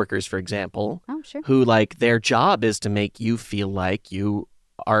sex workers, for example. Oh, sure. Who, like, their job is to make you feel like you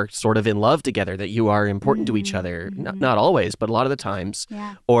are sort of in love together, that you are important to each other. Not always, but a lot of the times.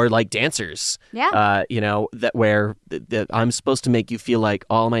 Yeah. Or like dancers. Yeah. You know, that where I'm supposed to make you feel like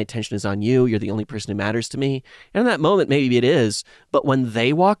all my attention is on you. You're the only person who matters to me. And in that moment, maybe it is. But when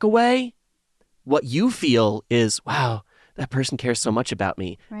they walk away, what you feel is, wow, that person cares so much about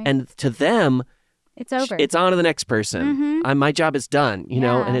me. Right. And to them, it's over. It's on to the next person. My job is done, you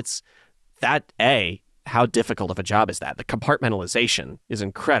know, and it's that, how difficult of a job is that? The compartmentalization is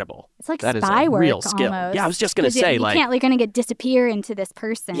incredible. It's like that spy is a work real skill. almost. Yeah, I was just going to say, you can't, you're going to get disappear into this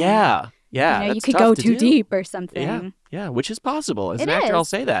person. Yeah. You know, you could go too deep or something. Yeah, which is possible. As It an actor, is. I'll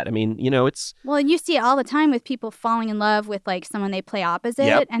say that. I mean, you know, it's... Well, and you see it all the time with people falling in love with, like, someone they play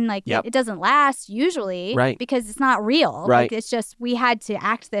opposite. And, like, it doesn't last usually. Because it's not real. Like, it's just, we had to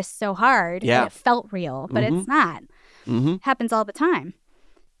act this so hard. And it felt real. But it's not. Happens all the time.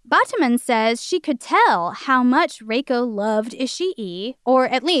 Batuman says she could tell how much Reiko loved Ishii, or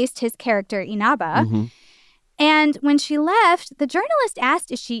at least his character Inaba. Mm-hmm. And when she left, the journalist asked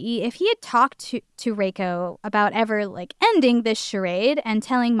Ishii if he had talked to Reiko about ever, ending this charade and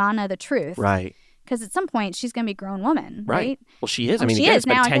telling Mana the truth. Right. Because at some point, she's going to be a grown woman, right? Well, she is. It's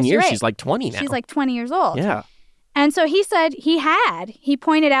been 10 years. She's 20 now. She's 20 years old. Yeah. And so he said he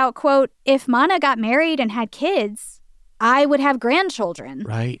pointed out, quote, if Mana got married and had kids, I would have grandchildren.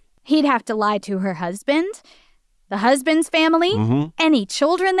 Right. He'd have to lie to her husband, the husband's family, any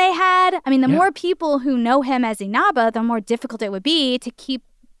children they had. I mean, the more people who know him as Inaba, the more difficult it would be to keep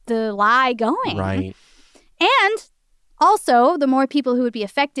the lie going. Right. And also, the more people who would be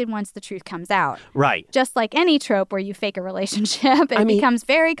affected once the truth comes out. Right. Just like any trope where you fake a relationship, it becomes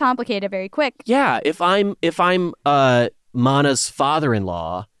very complicated very quick. Yeah. If I'm Mana's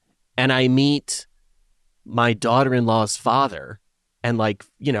father-in-law and I meet my daughter-in-law's father and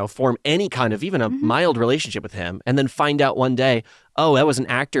form any kind of even a mild relationship with him and then find out one day, oh, that was an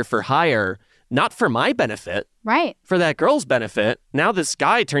actor for hire, not for my benefit. Right. For that girl's benefit. Now this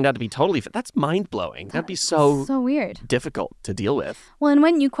guy turned out to be totally that's mind-blowing. That'd be so weird. Difficult to deal with. Well, and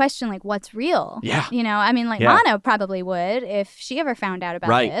wouldn't you question what's real? Yeah. Mana probably would if she ever found out about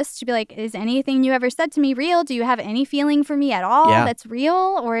this. She'd be like, is anything you ever said to me real? Do you have any feeling for me at all that's real?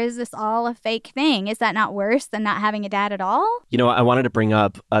 Or is this all a fake thing? Is that not worse than not having a dad at all? I wanted to bring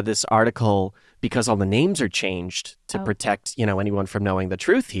up this article because all the names are changed to protect, anyone from knowing the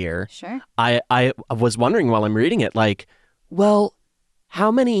truth here. Sure. I was wondering while I'm reading it,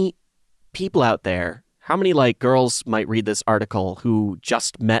 how many people out there, how many girls might read this article who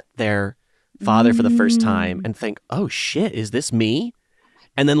just met their father for the first time and think, oh shit, is this me?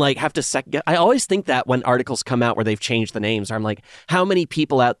 And then have to second. I always think that when articles come out where they've changed the names, I'm like, how many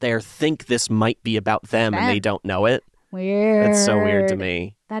people out there think this might be about them and they don't know it? Weird. That's so weird to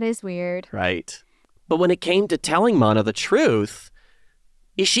me. That is weird. Right. But when it came to telling Mana the truth,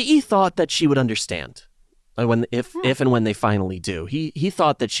 Ishii thought that she would understand. If and when they finally do. He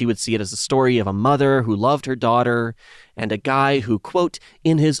thought that she would see it as a story of a mother who loved her daughter and a guy who, quote,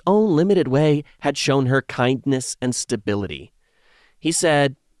 in his own limited way, had shown her kindness and stability. He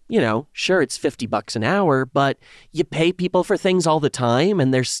said, sure, it's $50 an hour, but you pay people for things all the time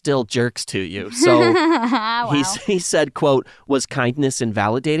and they're still jerks to you. So wow. he said, quote, was kindness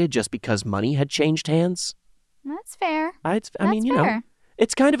invalidated just because money had changed hands? That's fair. Fair.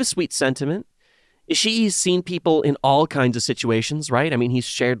 It's kind of a sweet sentiment. Ishii's seen people in all kinds of situations, right? He's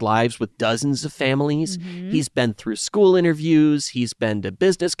shared lives with dozens of families. He's been through school interviews. He's been to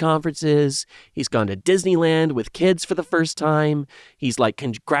business conferences. He's gone to Disneyland with kids for the first time. He's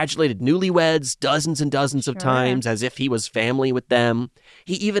congratulated newlyweds dozens and dozens of times as if he was family with them.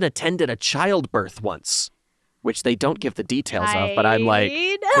 He even attended a childbirth once, which they don't give the details of, but I'm like,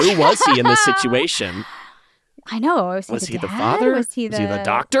 who was he in this situation? I know. Was he the father? Was he the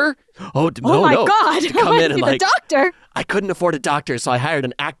doctor? Oh my God. To come in and the doctor? I couldn't afford a doctor, so I hired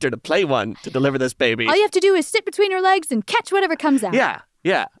an actor to play one to deliver this baby. All you have to do is sit between her legs and catch whatever comes out.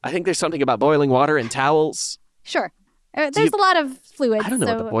 Yeah. I think there's something about boiling water and towels. Sure. There's a lot of fluids. I don't know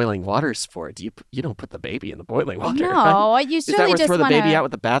what the boiling water's for. You don't put the baby in the boiling water. No, you Is that where just throw the baby out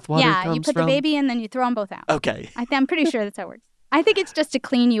with the bathwater? Yeah, you put the baby in, then you throw them both out. Okay. I'm pretty sure that's how it works. I think it's just to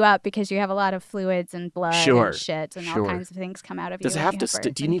clean you up because you have a lot of fluids and blood and shit and all kinds of things come out of you. Does it have to?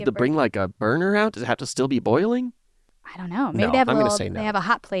 Do you need to bring a burner out? Does it have to still be boiling? I don't know. Maybe they have they have a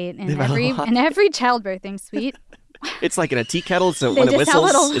hot plate in every childbirthing suite. It's like in a tea kettle, so when it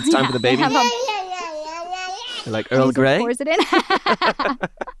whistles, it's time for the baby. Like Earl Grey. Pours it in.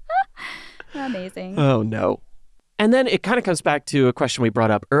 Amazing. Oh no. And then it kind of comes back to a question we brought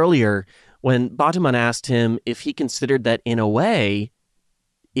up earlier. When Batuman asked him if he considered that, in a way,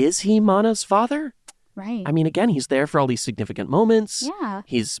 is he Mana's father? Right. Again, he's there for all these significant moments. Yeah.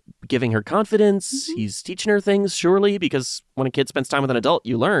 He's giving her confidence. He's teaching her things, surely, because when a kid spends time with an adult,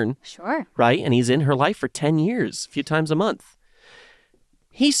 you learn. Sure. Right? And he's in her life for 10 years, a few times a month.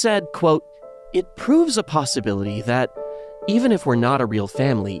 He said, quote, it proves a possibility that even if we're not a real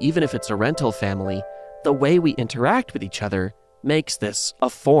family, even if it's a rental family, the way we interact with each other makes this a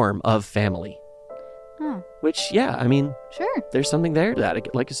form of family. Huh. Which, sure. There's something there to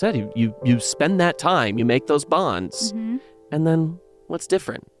that. Like I said, you spend that time, you make those bonds, and then what's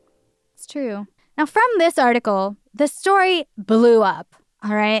different? It's true. Now, from this article, the story blew up,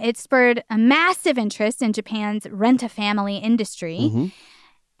 all right? It spurred a massive interest in Japan's rent-a-family industry.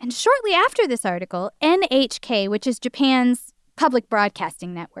 And shortly after this article, NHK, which is Japan's public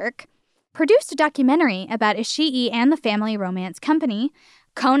broadcasting network, produced a documentary about Ishii and the family romance company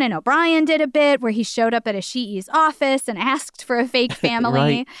Conan O'Brien did a bit where he showed up at Ishii's office and asked for a fake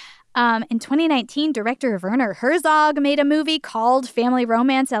family. Right. In 2019, director Werner Herzog made a movie called Family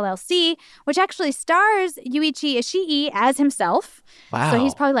Romance LLC, which actually stars Yuichi Ishii as himself. Wow. So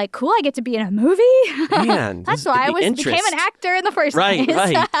he's probably like, cool, I get to be in a movie? Man, That's why I became an actor in the first place.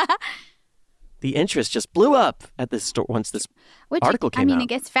 Right. The interest just blew up at this store once this article came out. I mean, it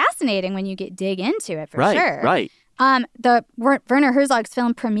gets fascinating when you dig into it, for right, sure. Right. The Werner Herzog's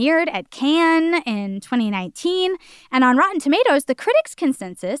film premiered at Cannes in 2019, and on Rotten Tomatoes, the critics'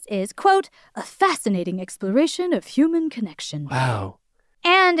 consensus is, quote, a fascinating exploration of human connection. Wow.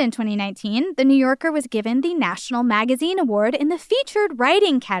 And in 2019, The New Yorker was given the National Magazine Award in the featured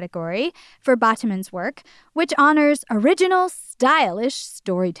writing category for Batuman's work, which honors original, stylish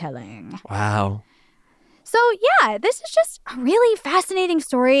storytelling. Wow. So, yeah, this is just a really fascinating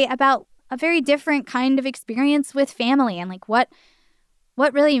story about a very different kind of experience with family and like what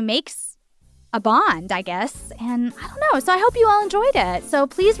really makes a bond, I guess. And I don't know. So I hope you all enjoyed it. So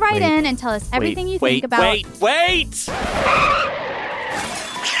please write in and tell us everything you think about. Wait!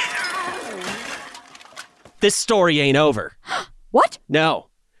 This story ain't over. What? No.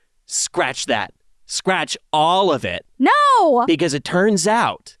 Scratch that. Scratch all of it. No! Because it turns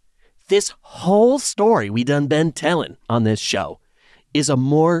out this whole story we done been telling on this show is a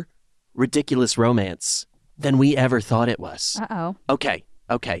more ridiculous romance than we ever thought it was. Uh-oh.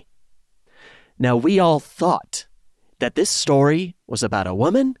 Okay. Now, we all thought that this story was about a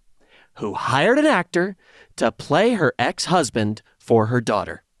woman who hired an actor to play her ex-husband for her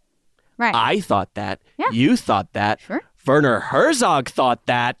daughter. Right. I thought that. Yeah. You thought that. Sure. Werner Herzog thought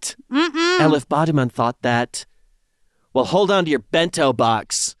that. Elif Batuman thought that. Well, hold on to your bento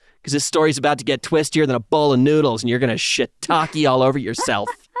box, because this story's about to get twistier than a bowl of noodles, and you're going to shiitake all over yourself.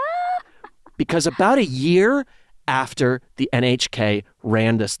 Because about a year after the NHK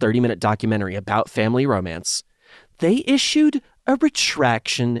ran this 30-minute documentary about family romance, they issued a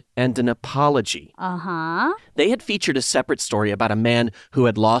retraction and an apology. Uh-huh. They had featured a separate story about a man who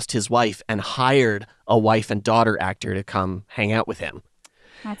had lost his wife and hired a wife and daughter actor to come hang out with him.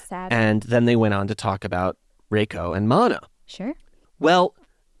 That's sad. And then they went on to talk about Reiko and Mana. Sure. Well,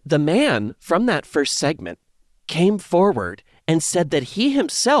 the man from that first segment came forward and said that he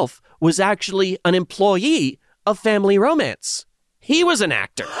himself was actually an employee of Family Romance. He was an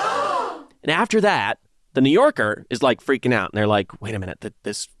actor. And after that, the New Yorker is like freaking out. And they're like, wait a minute,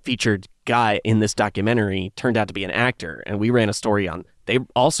 this featured guy in this documentary turned out to be an actor. And we ran a story on, they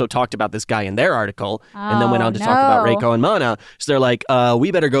also talked about this guy in their article and then went on to talk about Reiko and Mana. So they're like,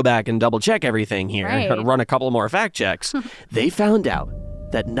 we better go back and double check everything here and run a couple more fact checks. They found out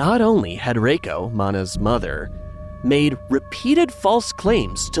that not only had Reiko, Mana's mother, made repeated false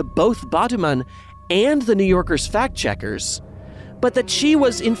claims to both Batuman and the New Yorker's fact checkers, but that she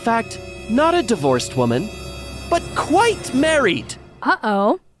was, in fact, not a divorced woman, but quite married.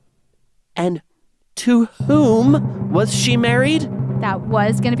 Uh-oh. And to whom was she married? That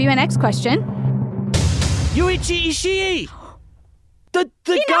was going to be my next question. Yuichi Ishii! The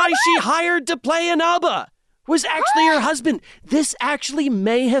guy she hired to play Inaba was actually her husband. This actually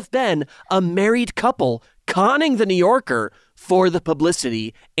may have been a married couple conning the New Yorker for the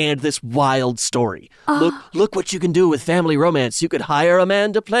publicity and this wild story. Look what you can do with Family Romance. You could hire a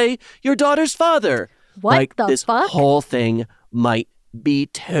man to play your daughter's father. What the this fuck? Whole thing might be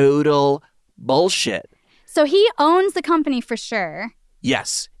total bullshit. So he owns the company for sure.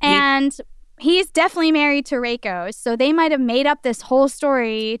 Yes. And he's definitely married to Reiko, so they might have made up this whole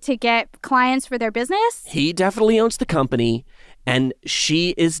story to get clients for their business? He definitely owns the company, and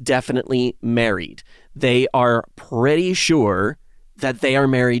she is definitely married. They are pretty sure that they are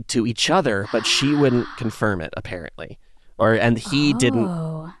married to each other, but she wouldn't confirm it, apparently. And he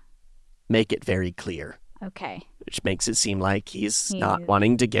didn't make it very clear. Okay. Which makes it seem like he's not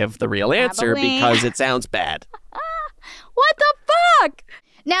wanting to give the real answer Probably. because it sounds bad. What the fuck?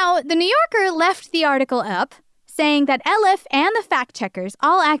 Now, the New Yorker left the article up, saying that Elif and the fact checkers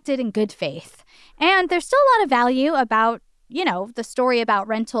all acted in good faith. And there's still a lot of value about, the story about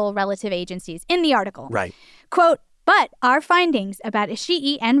rental relative agencies in the article. Right. Quote, but our findings about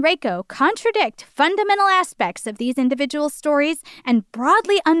Ishii and Reiko contradict fundamental aspects of these individual stories and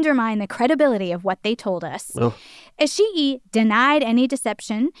broadly undermine the credibility of what they told us. Ugh. Ishii denied any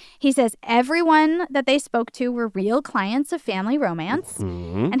deception. He says everyone that they spoke to were real clients of Family Romance.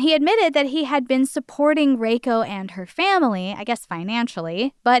 Mm-hmm. And he admitted that he had been supporting Reiko and her family, I guess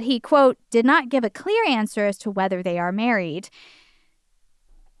financially, but he, quote, did not give a clear answer as to whether they are married.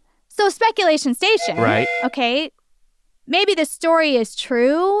 So speculation station. Right. Okay. maybe the story is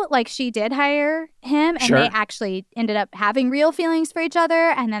true. Like, she did hire him, and Sure. they actually ended up having real feelings for each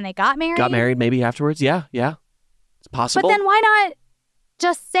other, and then they got married. Got married maybe afterwards. Yeah. It's possible. But then why not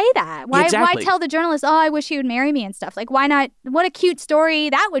just say that? Why Exactly. tell the journalist, oh, I wish he would marry me and stuff? Like, why not? What a cute story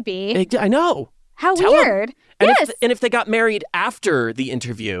that would be. I know. How Tell 'em. weird. And Yes. if they got married after the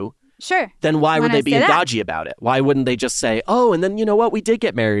interview, Sure. then why would not they be say that? dodgy about it? Why wouldn't they just say, oh, and then you know what? We did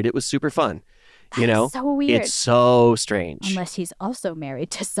get married. It was super fun. You know? so weird. It's so strange. Unless he's also married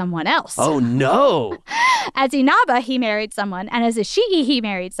to someone else. Oh, no. As Inaba, he married someone, and as Ishii, he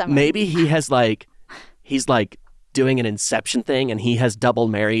married someone. Maybe he's like doing an Inception thing and he has double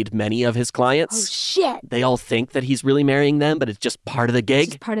married many of his clients. Oh, shit. They all think that he's really marrying them, but it's just part of the gig.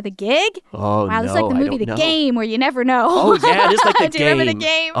 Just part of the gig? Oh, wow, no, this is like the I movie don't The know. Game, where you never know. Oh, yeah, it is like The Do you remember The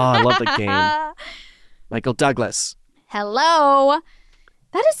Game? Oh, I love The Game. Michael Douglas. Hello.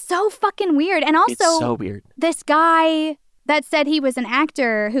 That is so fucking weird. And also, It's so weird. this guy that said he was an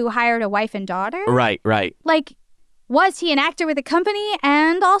actor who hired a wife and daughter. Right. Like, was he an actor with a company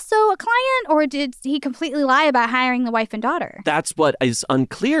and also a client, or did he completely lie about hiring the wife and daughter? That's what is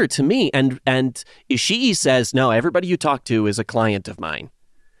unclear to me. And Ishii says, no, everybody you talk to is a client of mine.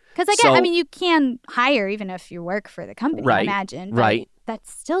 Because again, I mean, you can hire even if you work for the company, I Right, imagine. But right.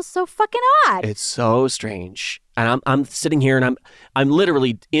 That's still so fucking odd. It's so strange. And I'm sitting here and I'm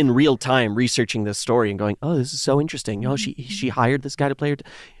literally in real time researching this story and going, oh, this is so interesting. Oh, she hired this guy to play her.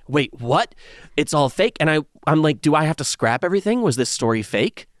 Wait, what? It's all fake. And I'm like, do I have to scrap everything? Was this story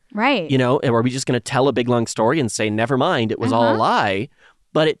fake? Right. You know, or are we just going to tell a big long story and say, never mind, it was all a lie?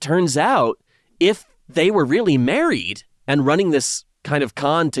 But it turns out if they were really married and running this kind of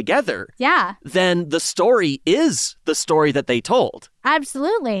con together, then the story is the story that they told.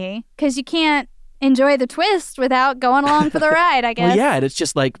 Absolutely. Because you can't enjoy the twist without going along for the ride, I guess. Well, yeah, and it's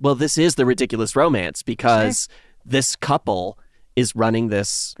just like, well, this is the ridiculous romance because this couple is running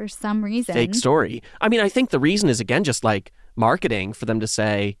this for some reason fake story. I mean, I think the reason is, again, just like marketing for them to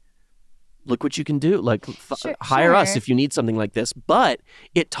say, look what you can do. Like, hire us if you need something like this. But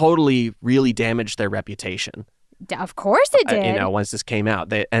it totally really damaged their reputation. Of course it did. You know, once this came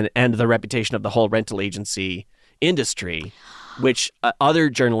out, and the reputation of the whole rental agency industry, which other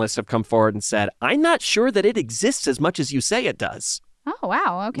journalists have come forward and said, I'm not sure that it exists as much as you say it does. Oh,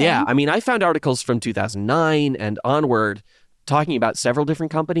 wow. Okay. Yeah. I mean, I found articles from 2009 and onward talking about several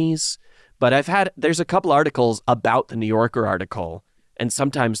different companies, but there's a couple articles about the New Yorker article. And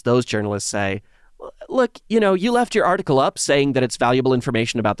sometimes those journalists say, look, you know, you left your article up saying that it's valuable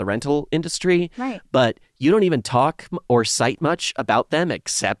information about the rental industry, but you don't even talk or cite much about them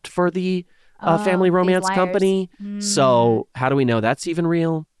except for the family romance company. So how do we know that's even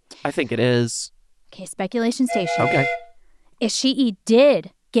real? I think it is. Okay, speculation station. Okay. Ishii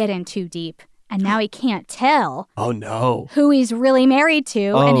did get in too deep, and now he can't tell Oh, no. who he's really married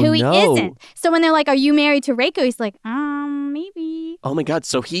to and who he no. isn't. So when they're like, are you married to Reiko? He's like, maybe. Oh, my God.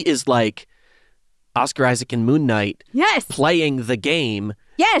 So he is like Oscar Isaac in Moon Knight playing the game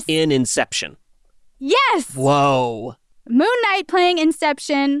in Inception. Yes. Whoa. Moon Knight playing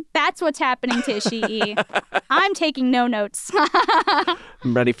Inception. That's what's happening to Ishii. I'm taking no notes.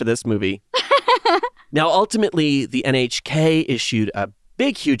 I'm ready for this movie. Now, ultimately, the NHK issued a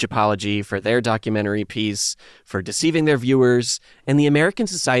big, huge apology for their documentary piece for deceiving their viewers, and the American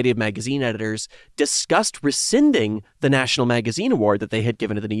Society of Magazine Editors discussed rescinding the National Magazine Award that they had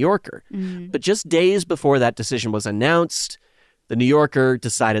given to The New Yorker. But just days before that decision was announced, The New Yorker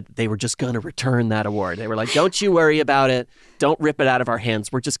decided that they were just going to return that award. They were like, don't you worry about it. Don't rip it out of our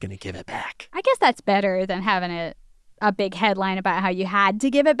hands. We're just going to give it back. I guess that's better than having a big headline about how you had to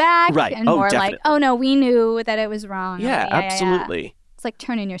give it back. Right. And Oh, more definitely. like, oh, no, we knew that it was wrong. Yeah, absolutely. It's like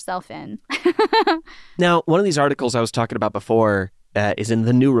turning yourself in. Now, one of these articles I was talking about before is in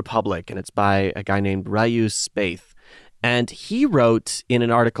The New Republic, and it's by a guy named Ryu Spaeth. And he wrote in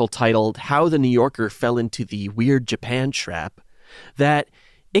an article titled How the New Yorker Fell into the Weird Japan Trap that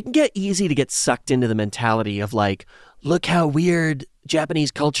it can get easy to get sucked into the mentality of like, look how weird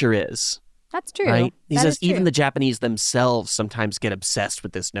Japanese culture is. That's true. Right? He That says is true. even the Japanese themselves sometimes get obsessed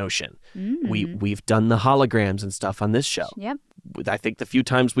with this notion. We've done the holograms and stuff on this show. Yep. I think the few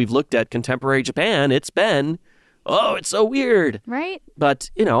times we've looked at contemporary Japan, it's been, oh, it's so weird. Right. But,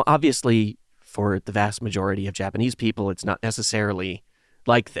 you know, obviously for the vast majority of Japanese people, it's not necessarily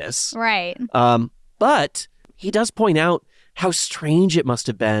like this. Right. But he does point out how strange it must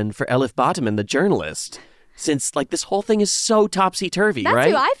have been for Elif Batuman, the journalist, since like this whole thing is so topsy-turvy, That's right?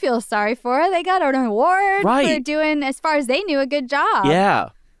 who I feel sorry for. They got an award for Right. doing, as far as they knew, a good job. Yeah.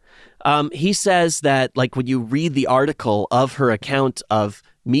 He says that, like, when you read the article of her account of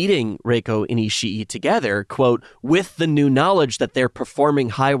meeting Reiko and Ishii together, quote, with the new knowledge that they're performing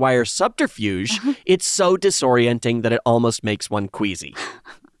high wire subterfuge, it's so disorienting that it almost makes one queasy.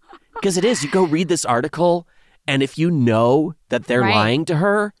 Because it is. You go read this article, and if you know that they're lying to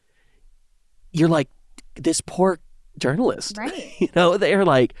her, you're like, this poor journalist. Right. You know, they're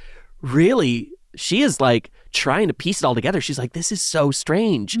like, really, she is like trying to piece it all together. She's like, this is so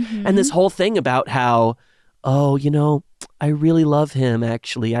strange. And this whole thing about how, oh, you know, I really love him,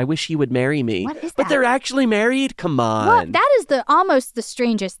 actually. I wish he would marry me. What is but that? they're actually married? Come on. Well, that is almost the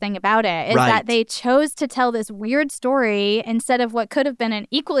strangest thing about it, is that they chose to tell this weird story instead of what could have been an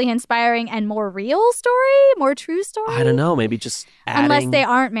equally inspiring and more real story, more true story. I don't know. Maybe just adding... Unless they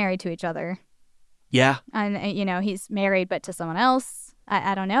aren't married to each other. Yeah. And, you know, he's married but to someone else.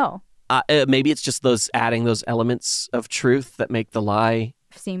 I don't know. Maybe it's just adding those elements of truth that make the lie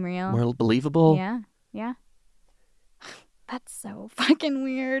seem real, more believable. Yeah. That's so fucking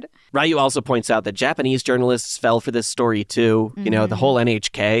weird. Ryu also points out that Japanese journalists fell for this story too. You know, the whole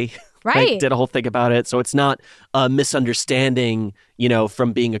NHK did a whole thing about it. So it's not a misunderstanding, you know,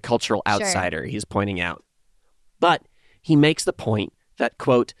 from being a cultural outsider, he's pointing out. But he makes the point that,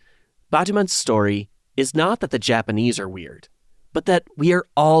 quote, Batuman's story is not that the Japanese are weird, but that we are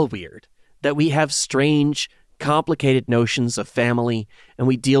all weird, that we have strange, complicated notions of family, and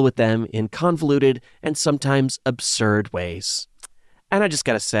we deal with them in convoluted and sometimes absurd ways. And I just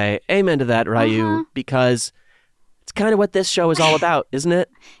gotta say, amen to that, Ryu, because it's kind of what this show is all about, isn't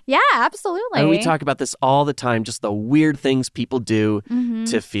it? Yeah, absolutely. And we talk about this all the time, just the weird things people do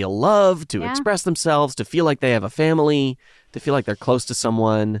to feel loved, to express themselves, to feel like they have a family, to feel like they're close to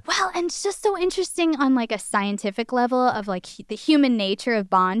someone. Well, and it's just so interesting on like a scientific level of like the human nature of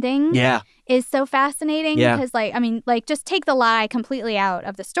bonding. Yeah. Is so fascinating because like, I mean, like just take the lie completely out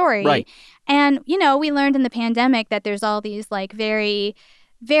of the story. Right. And, you know, we learned in the pandemic that there's all these like very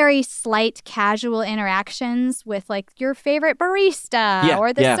slight casual interactions with like your favorite barista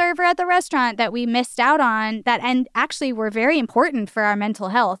or the server at the restaurant that we missed out on that and actually were very important for our mental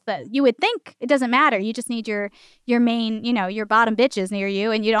health. That you would think it doesn't matter. You just need your main, you know, your bottom bitches near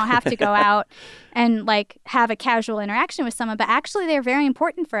you and you don't have to go out and like have a casual interaction with someone. But actually they're very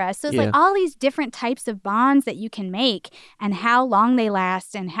important for us. So it's like all these different types of bonds that you can make and how long they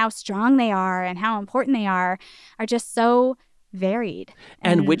last and how strong they are and how important they are just so varied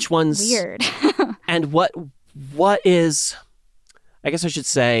and which ones weird. And what is, I guess I should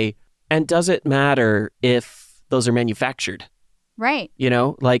say, and does it matter if those are manufactured? Right. You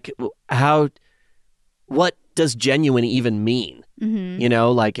know, like what does genuine even mean? You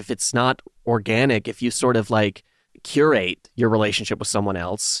know, like if it's not organic, if you sort of like curate your relationship with someone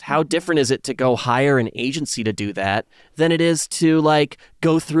else, how different is it to go hire an agency to do that than it is to like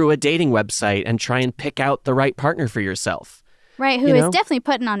go through a dating website and try and pick out the right partner for yourself? Right, who is definitely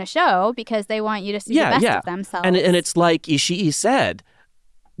putting on a show because they want you to see the best of themselves. And it's like Ishii said,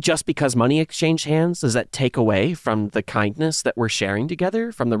 just because money exchanged hands, does that take away from the kindness that we're sharing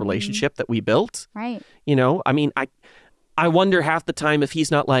together, from the relationship that we built? Right. You know, I mean, I wonder half the time if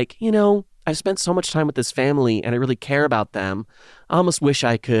he's not like, you know, I've spent so much time with this family and I really care about them. I almost wish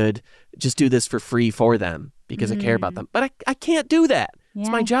I could just do this for free for them because I care about them. But I can't do that. It's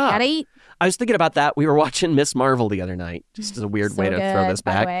my job. Gotta eat. I was thinking about that. We were watching Miss Marvel the other night, just as a weird way to throw this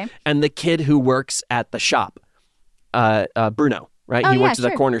back. And the kid who works at the shop, Bruno, right? He works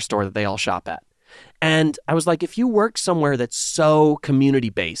at a corner store that they all shop at. And I was like, if you work somewhere that's so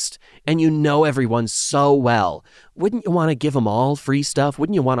community-based and you know everyone so well, wouldn't you want to give them all free stuff?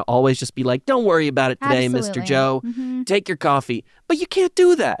 Wouldn't you want to always just be like, don't worry about it today, Mr. Joe. Take your coffee. But you can't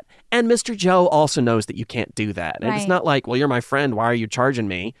do that. And Mr. Joe also knows that you can't do that. And it's not like, well, you're my friend. Why are you charging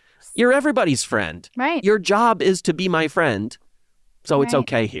me? You're everybody's friend. Right. Your job is to be my friend. So it's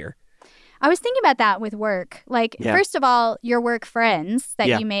okay here. I was thinking about that with work. Like, first of all, your work friends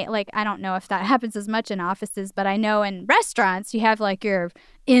that you may, like, I don't know if that happens as much in offices, but I know in restaurants, you have, like, your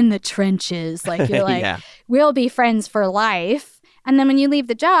in the trenches. Like, you're like, we'll be friends for life. And then when you leave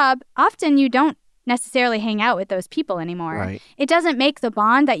the job, often you don't necessarily hang out with those people anymore. Right. It doesn't make the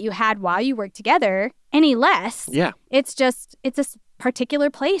bond that you had while you worked together any less. Yeah. It's just, it's a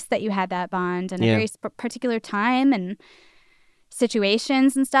particular place that you had that bond and a very particular time and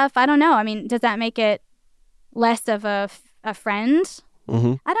situations and stuff. I don't know. I mean, does that make it less of a friend? I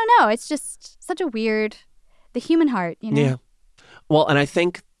don't know. It's just such a weird, the human heart, you know? Yeah. Well, and I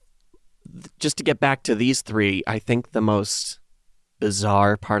think just to get back to these three, I think the most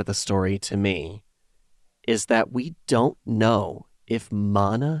bizarre part of the story to me is that we don't know if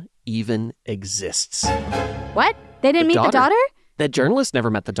Mana even exists. What? They didn't meet the daughter? That journalist never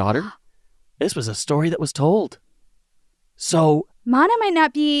met the daughter. This was a story that was told. So Mana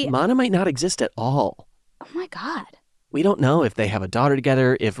might not exist at all. Oh my God. We don't know if they have a daughter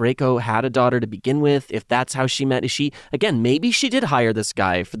together, if Reiko had a daughter to begin with, if that's how she met. Again, maybe she did hire this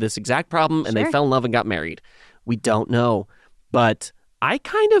guy for this exact problem and they fell in love and got married. We don't know. But I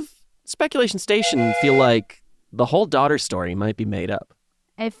kind of, Speculation Station, feel like the whole daughter story might be made up.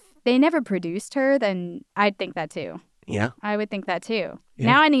 If they never produced her, then I'd think that too. Yeah. I would think that too. Yeah.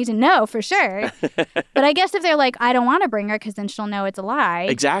 Now I need to know for sure. But I guess if they're like, I don't want to bring her because then she'll know it's a lie.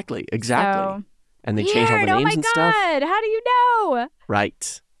 Exactly. So, and they change all the names and stuff. Oh my God, how do you know?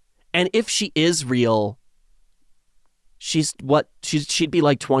 Right. And if she is real, she'd be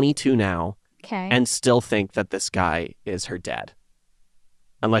like 22 now. Okay. And still think that this guy is her dad.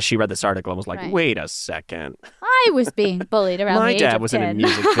 Unless she read this article and was like, wait a second. I was being bullied around My the age of 10. dad was in a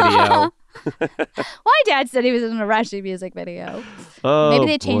music video. My dad said he was in a Rushy music video. Oh, maybe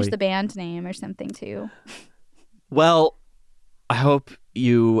they changed boy. the band name or something too. Well, I hope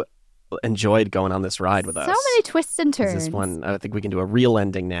you enjoyed going on this ride with us. So many twists and turns. This one, I think we can do a real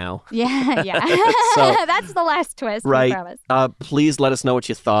ending now. Yeah. So, that's the last twist, right. I promise. Please let us know what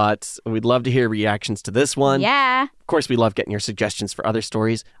you thought. We'd love to hear reactions to this one. Yeah. Of course, we love getting your suggestions for other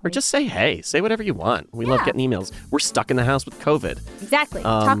stories. Or just say hey. Say whatever you want. We love getting emails. We're stuck in the house with COVID. Exactly.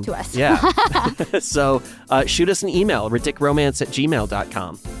 Talk to us. Yeah. So shoot us an email,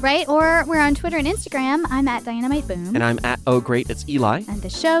 ridickromance@gmail.com. Right? Or we're on Twitter and Instagram. I'm at Dynamite Boom. And I'm at Oh Great, it's Eli. And the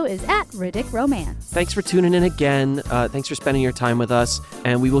show is at Ridic Romance. Thanks for tuning in again. Thanks for spending your time with us.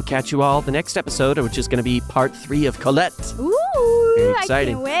 And we will catch you all the next episode, which is going to be part 3 of Colette. Ooh, Very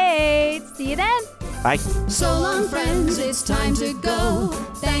exciting. I can't wait. See you then. Bye. So long, friends, it's time to go.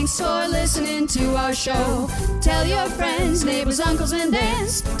 Thanks for listening to our show. Tell your friends, neighbors, uncles, and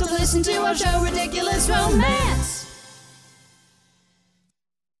aunts to listen to our show, Ridiculous Romance.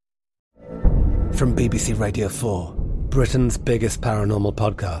 From BBC Radio 4, Britain's biggest paranormal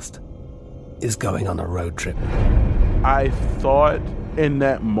podcast is going on a road trip. I thought in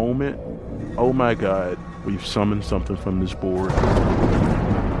that moment, oh my God, we've summoned something from this board.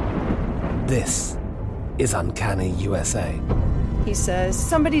 This is Uncanny USA. He says,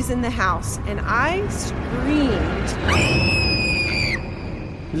 somebody's in the house, and I screamed.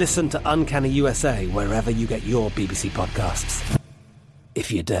 Listen to Uncanny USA wherever you get your BBC podcasts,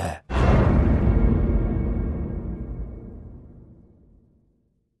 if you dare.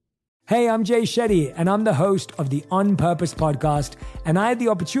 Hey, I'm Jay Shetty, and I'm the host of the On Purpose podcast, and I had the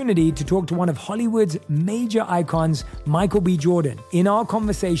opportunity to talk to one of Hollywood's major icons, Michael B. Jordan. In our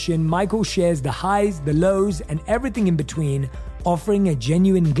conversation, Michael shares the highs, the lows, and everything in between, offering a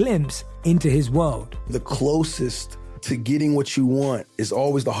genuine glimpse into his world. The closest to getting what you want is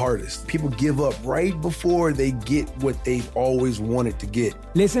always the hardest. People give up right before they get what they've always wanted to get.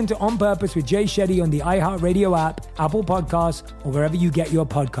 Listen to On Purpose with Jay Shetty on the iHeartRadio app, Apple Podcasts, or wherever you get your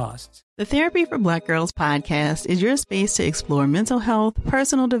podcasts. The Therapy for Black Girls podcast is your space to explore mental health,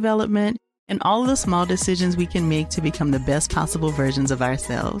 personal development, and all of the small decisions we can make to become the best possible versions of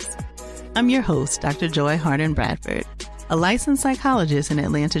ourselves. I'm your host, Dr. Joy Harden Bradford, a licensed psychologist in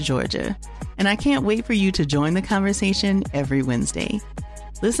Atlanta, Georgia, and I can't wait for you to join the conversation every Wednesday.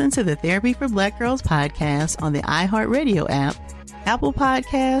 Listen to the Therapy for Black Girls podcast on the iHeartRadio app, Apple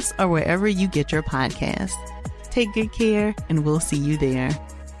Podcasts, or wherever you get your podcasts. Take good care, and we'll see you there.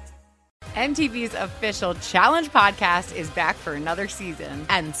 MTV's official Challenge podcast is back for another season.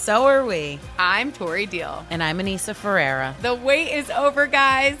 And so are we. I'm Tori Deal. And I'm Anissa Ferreira. The wait is over,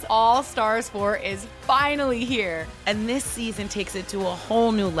 guys. All Stars 4 is finally here. And this season takes it to a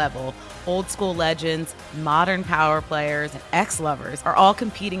whole new level. Old school legends, modern power players, and ex-lovers are all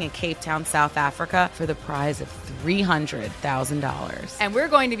competing in Cape Town, South Africa for the prize of $300,000. And we're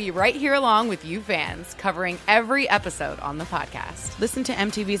going to be right here along with you fans, covering every episode on the podcast. Listen to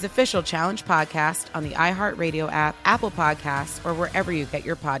MTV's official Challenge podcast on the iHeartRadio app, Apple Podcasts, or wherever you get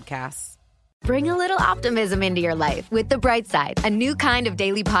your podcasts. Bring a little optimism into your life with The Bright Side, a new kind of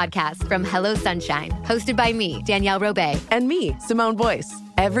daily podcast from Hello Sunshine, hosted by me, Danielle Robay. And me, Simone Boyce.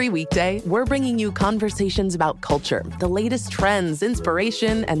 Every weekday, we're bringing you conversations about culture, the latest trends,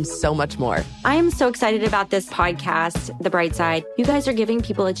 inspiration, and so much more. I am so excited about this podcast, The Bright Side. You guys are giving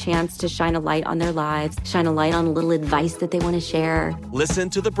people a chance to shine a light on their lives, shine a light on a little advice that they want to share. Listen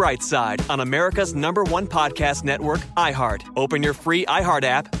to The Bright Side on America's #1 podcast network, iHeart. Open your free iHeart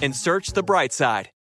app and search The Bright Side.